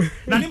uncomfortable.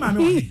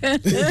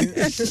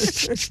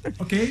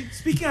 Okay,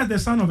 speaking as the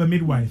son of a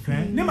midwife,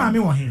 and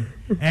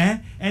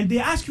they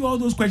ask you all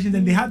those questions,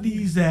 and they have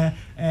these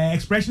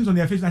expressions on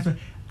their face. Like,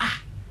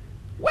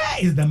 where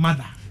is the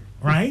mother?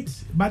 Right?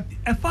 But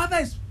a father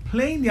is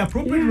playing the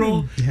appropriate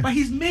role, but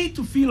he's made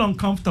to feel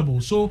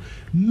uncomfortable. So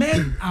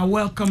men are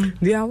welcome.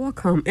 They are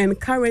welcome. And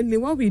currently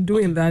what we do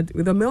in that,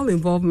 with the male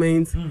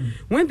involvement,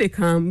 when they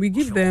come, we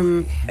give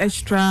them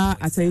extra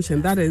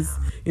attention. That is,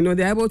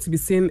 they're able to be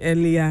seen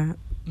earlier.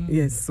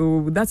 Yes,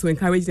 so that's to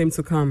encourage them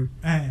to come.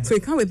 So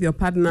you come with your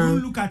partner.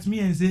 Don't look at me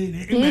and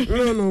say,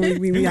 no,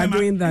 we are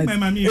doing that.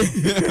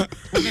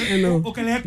 Okay,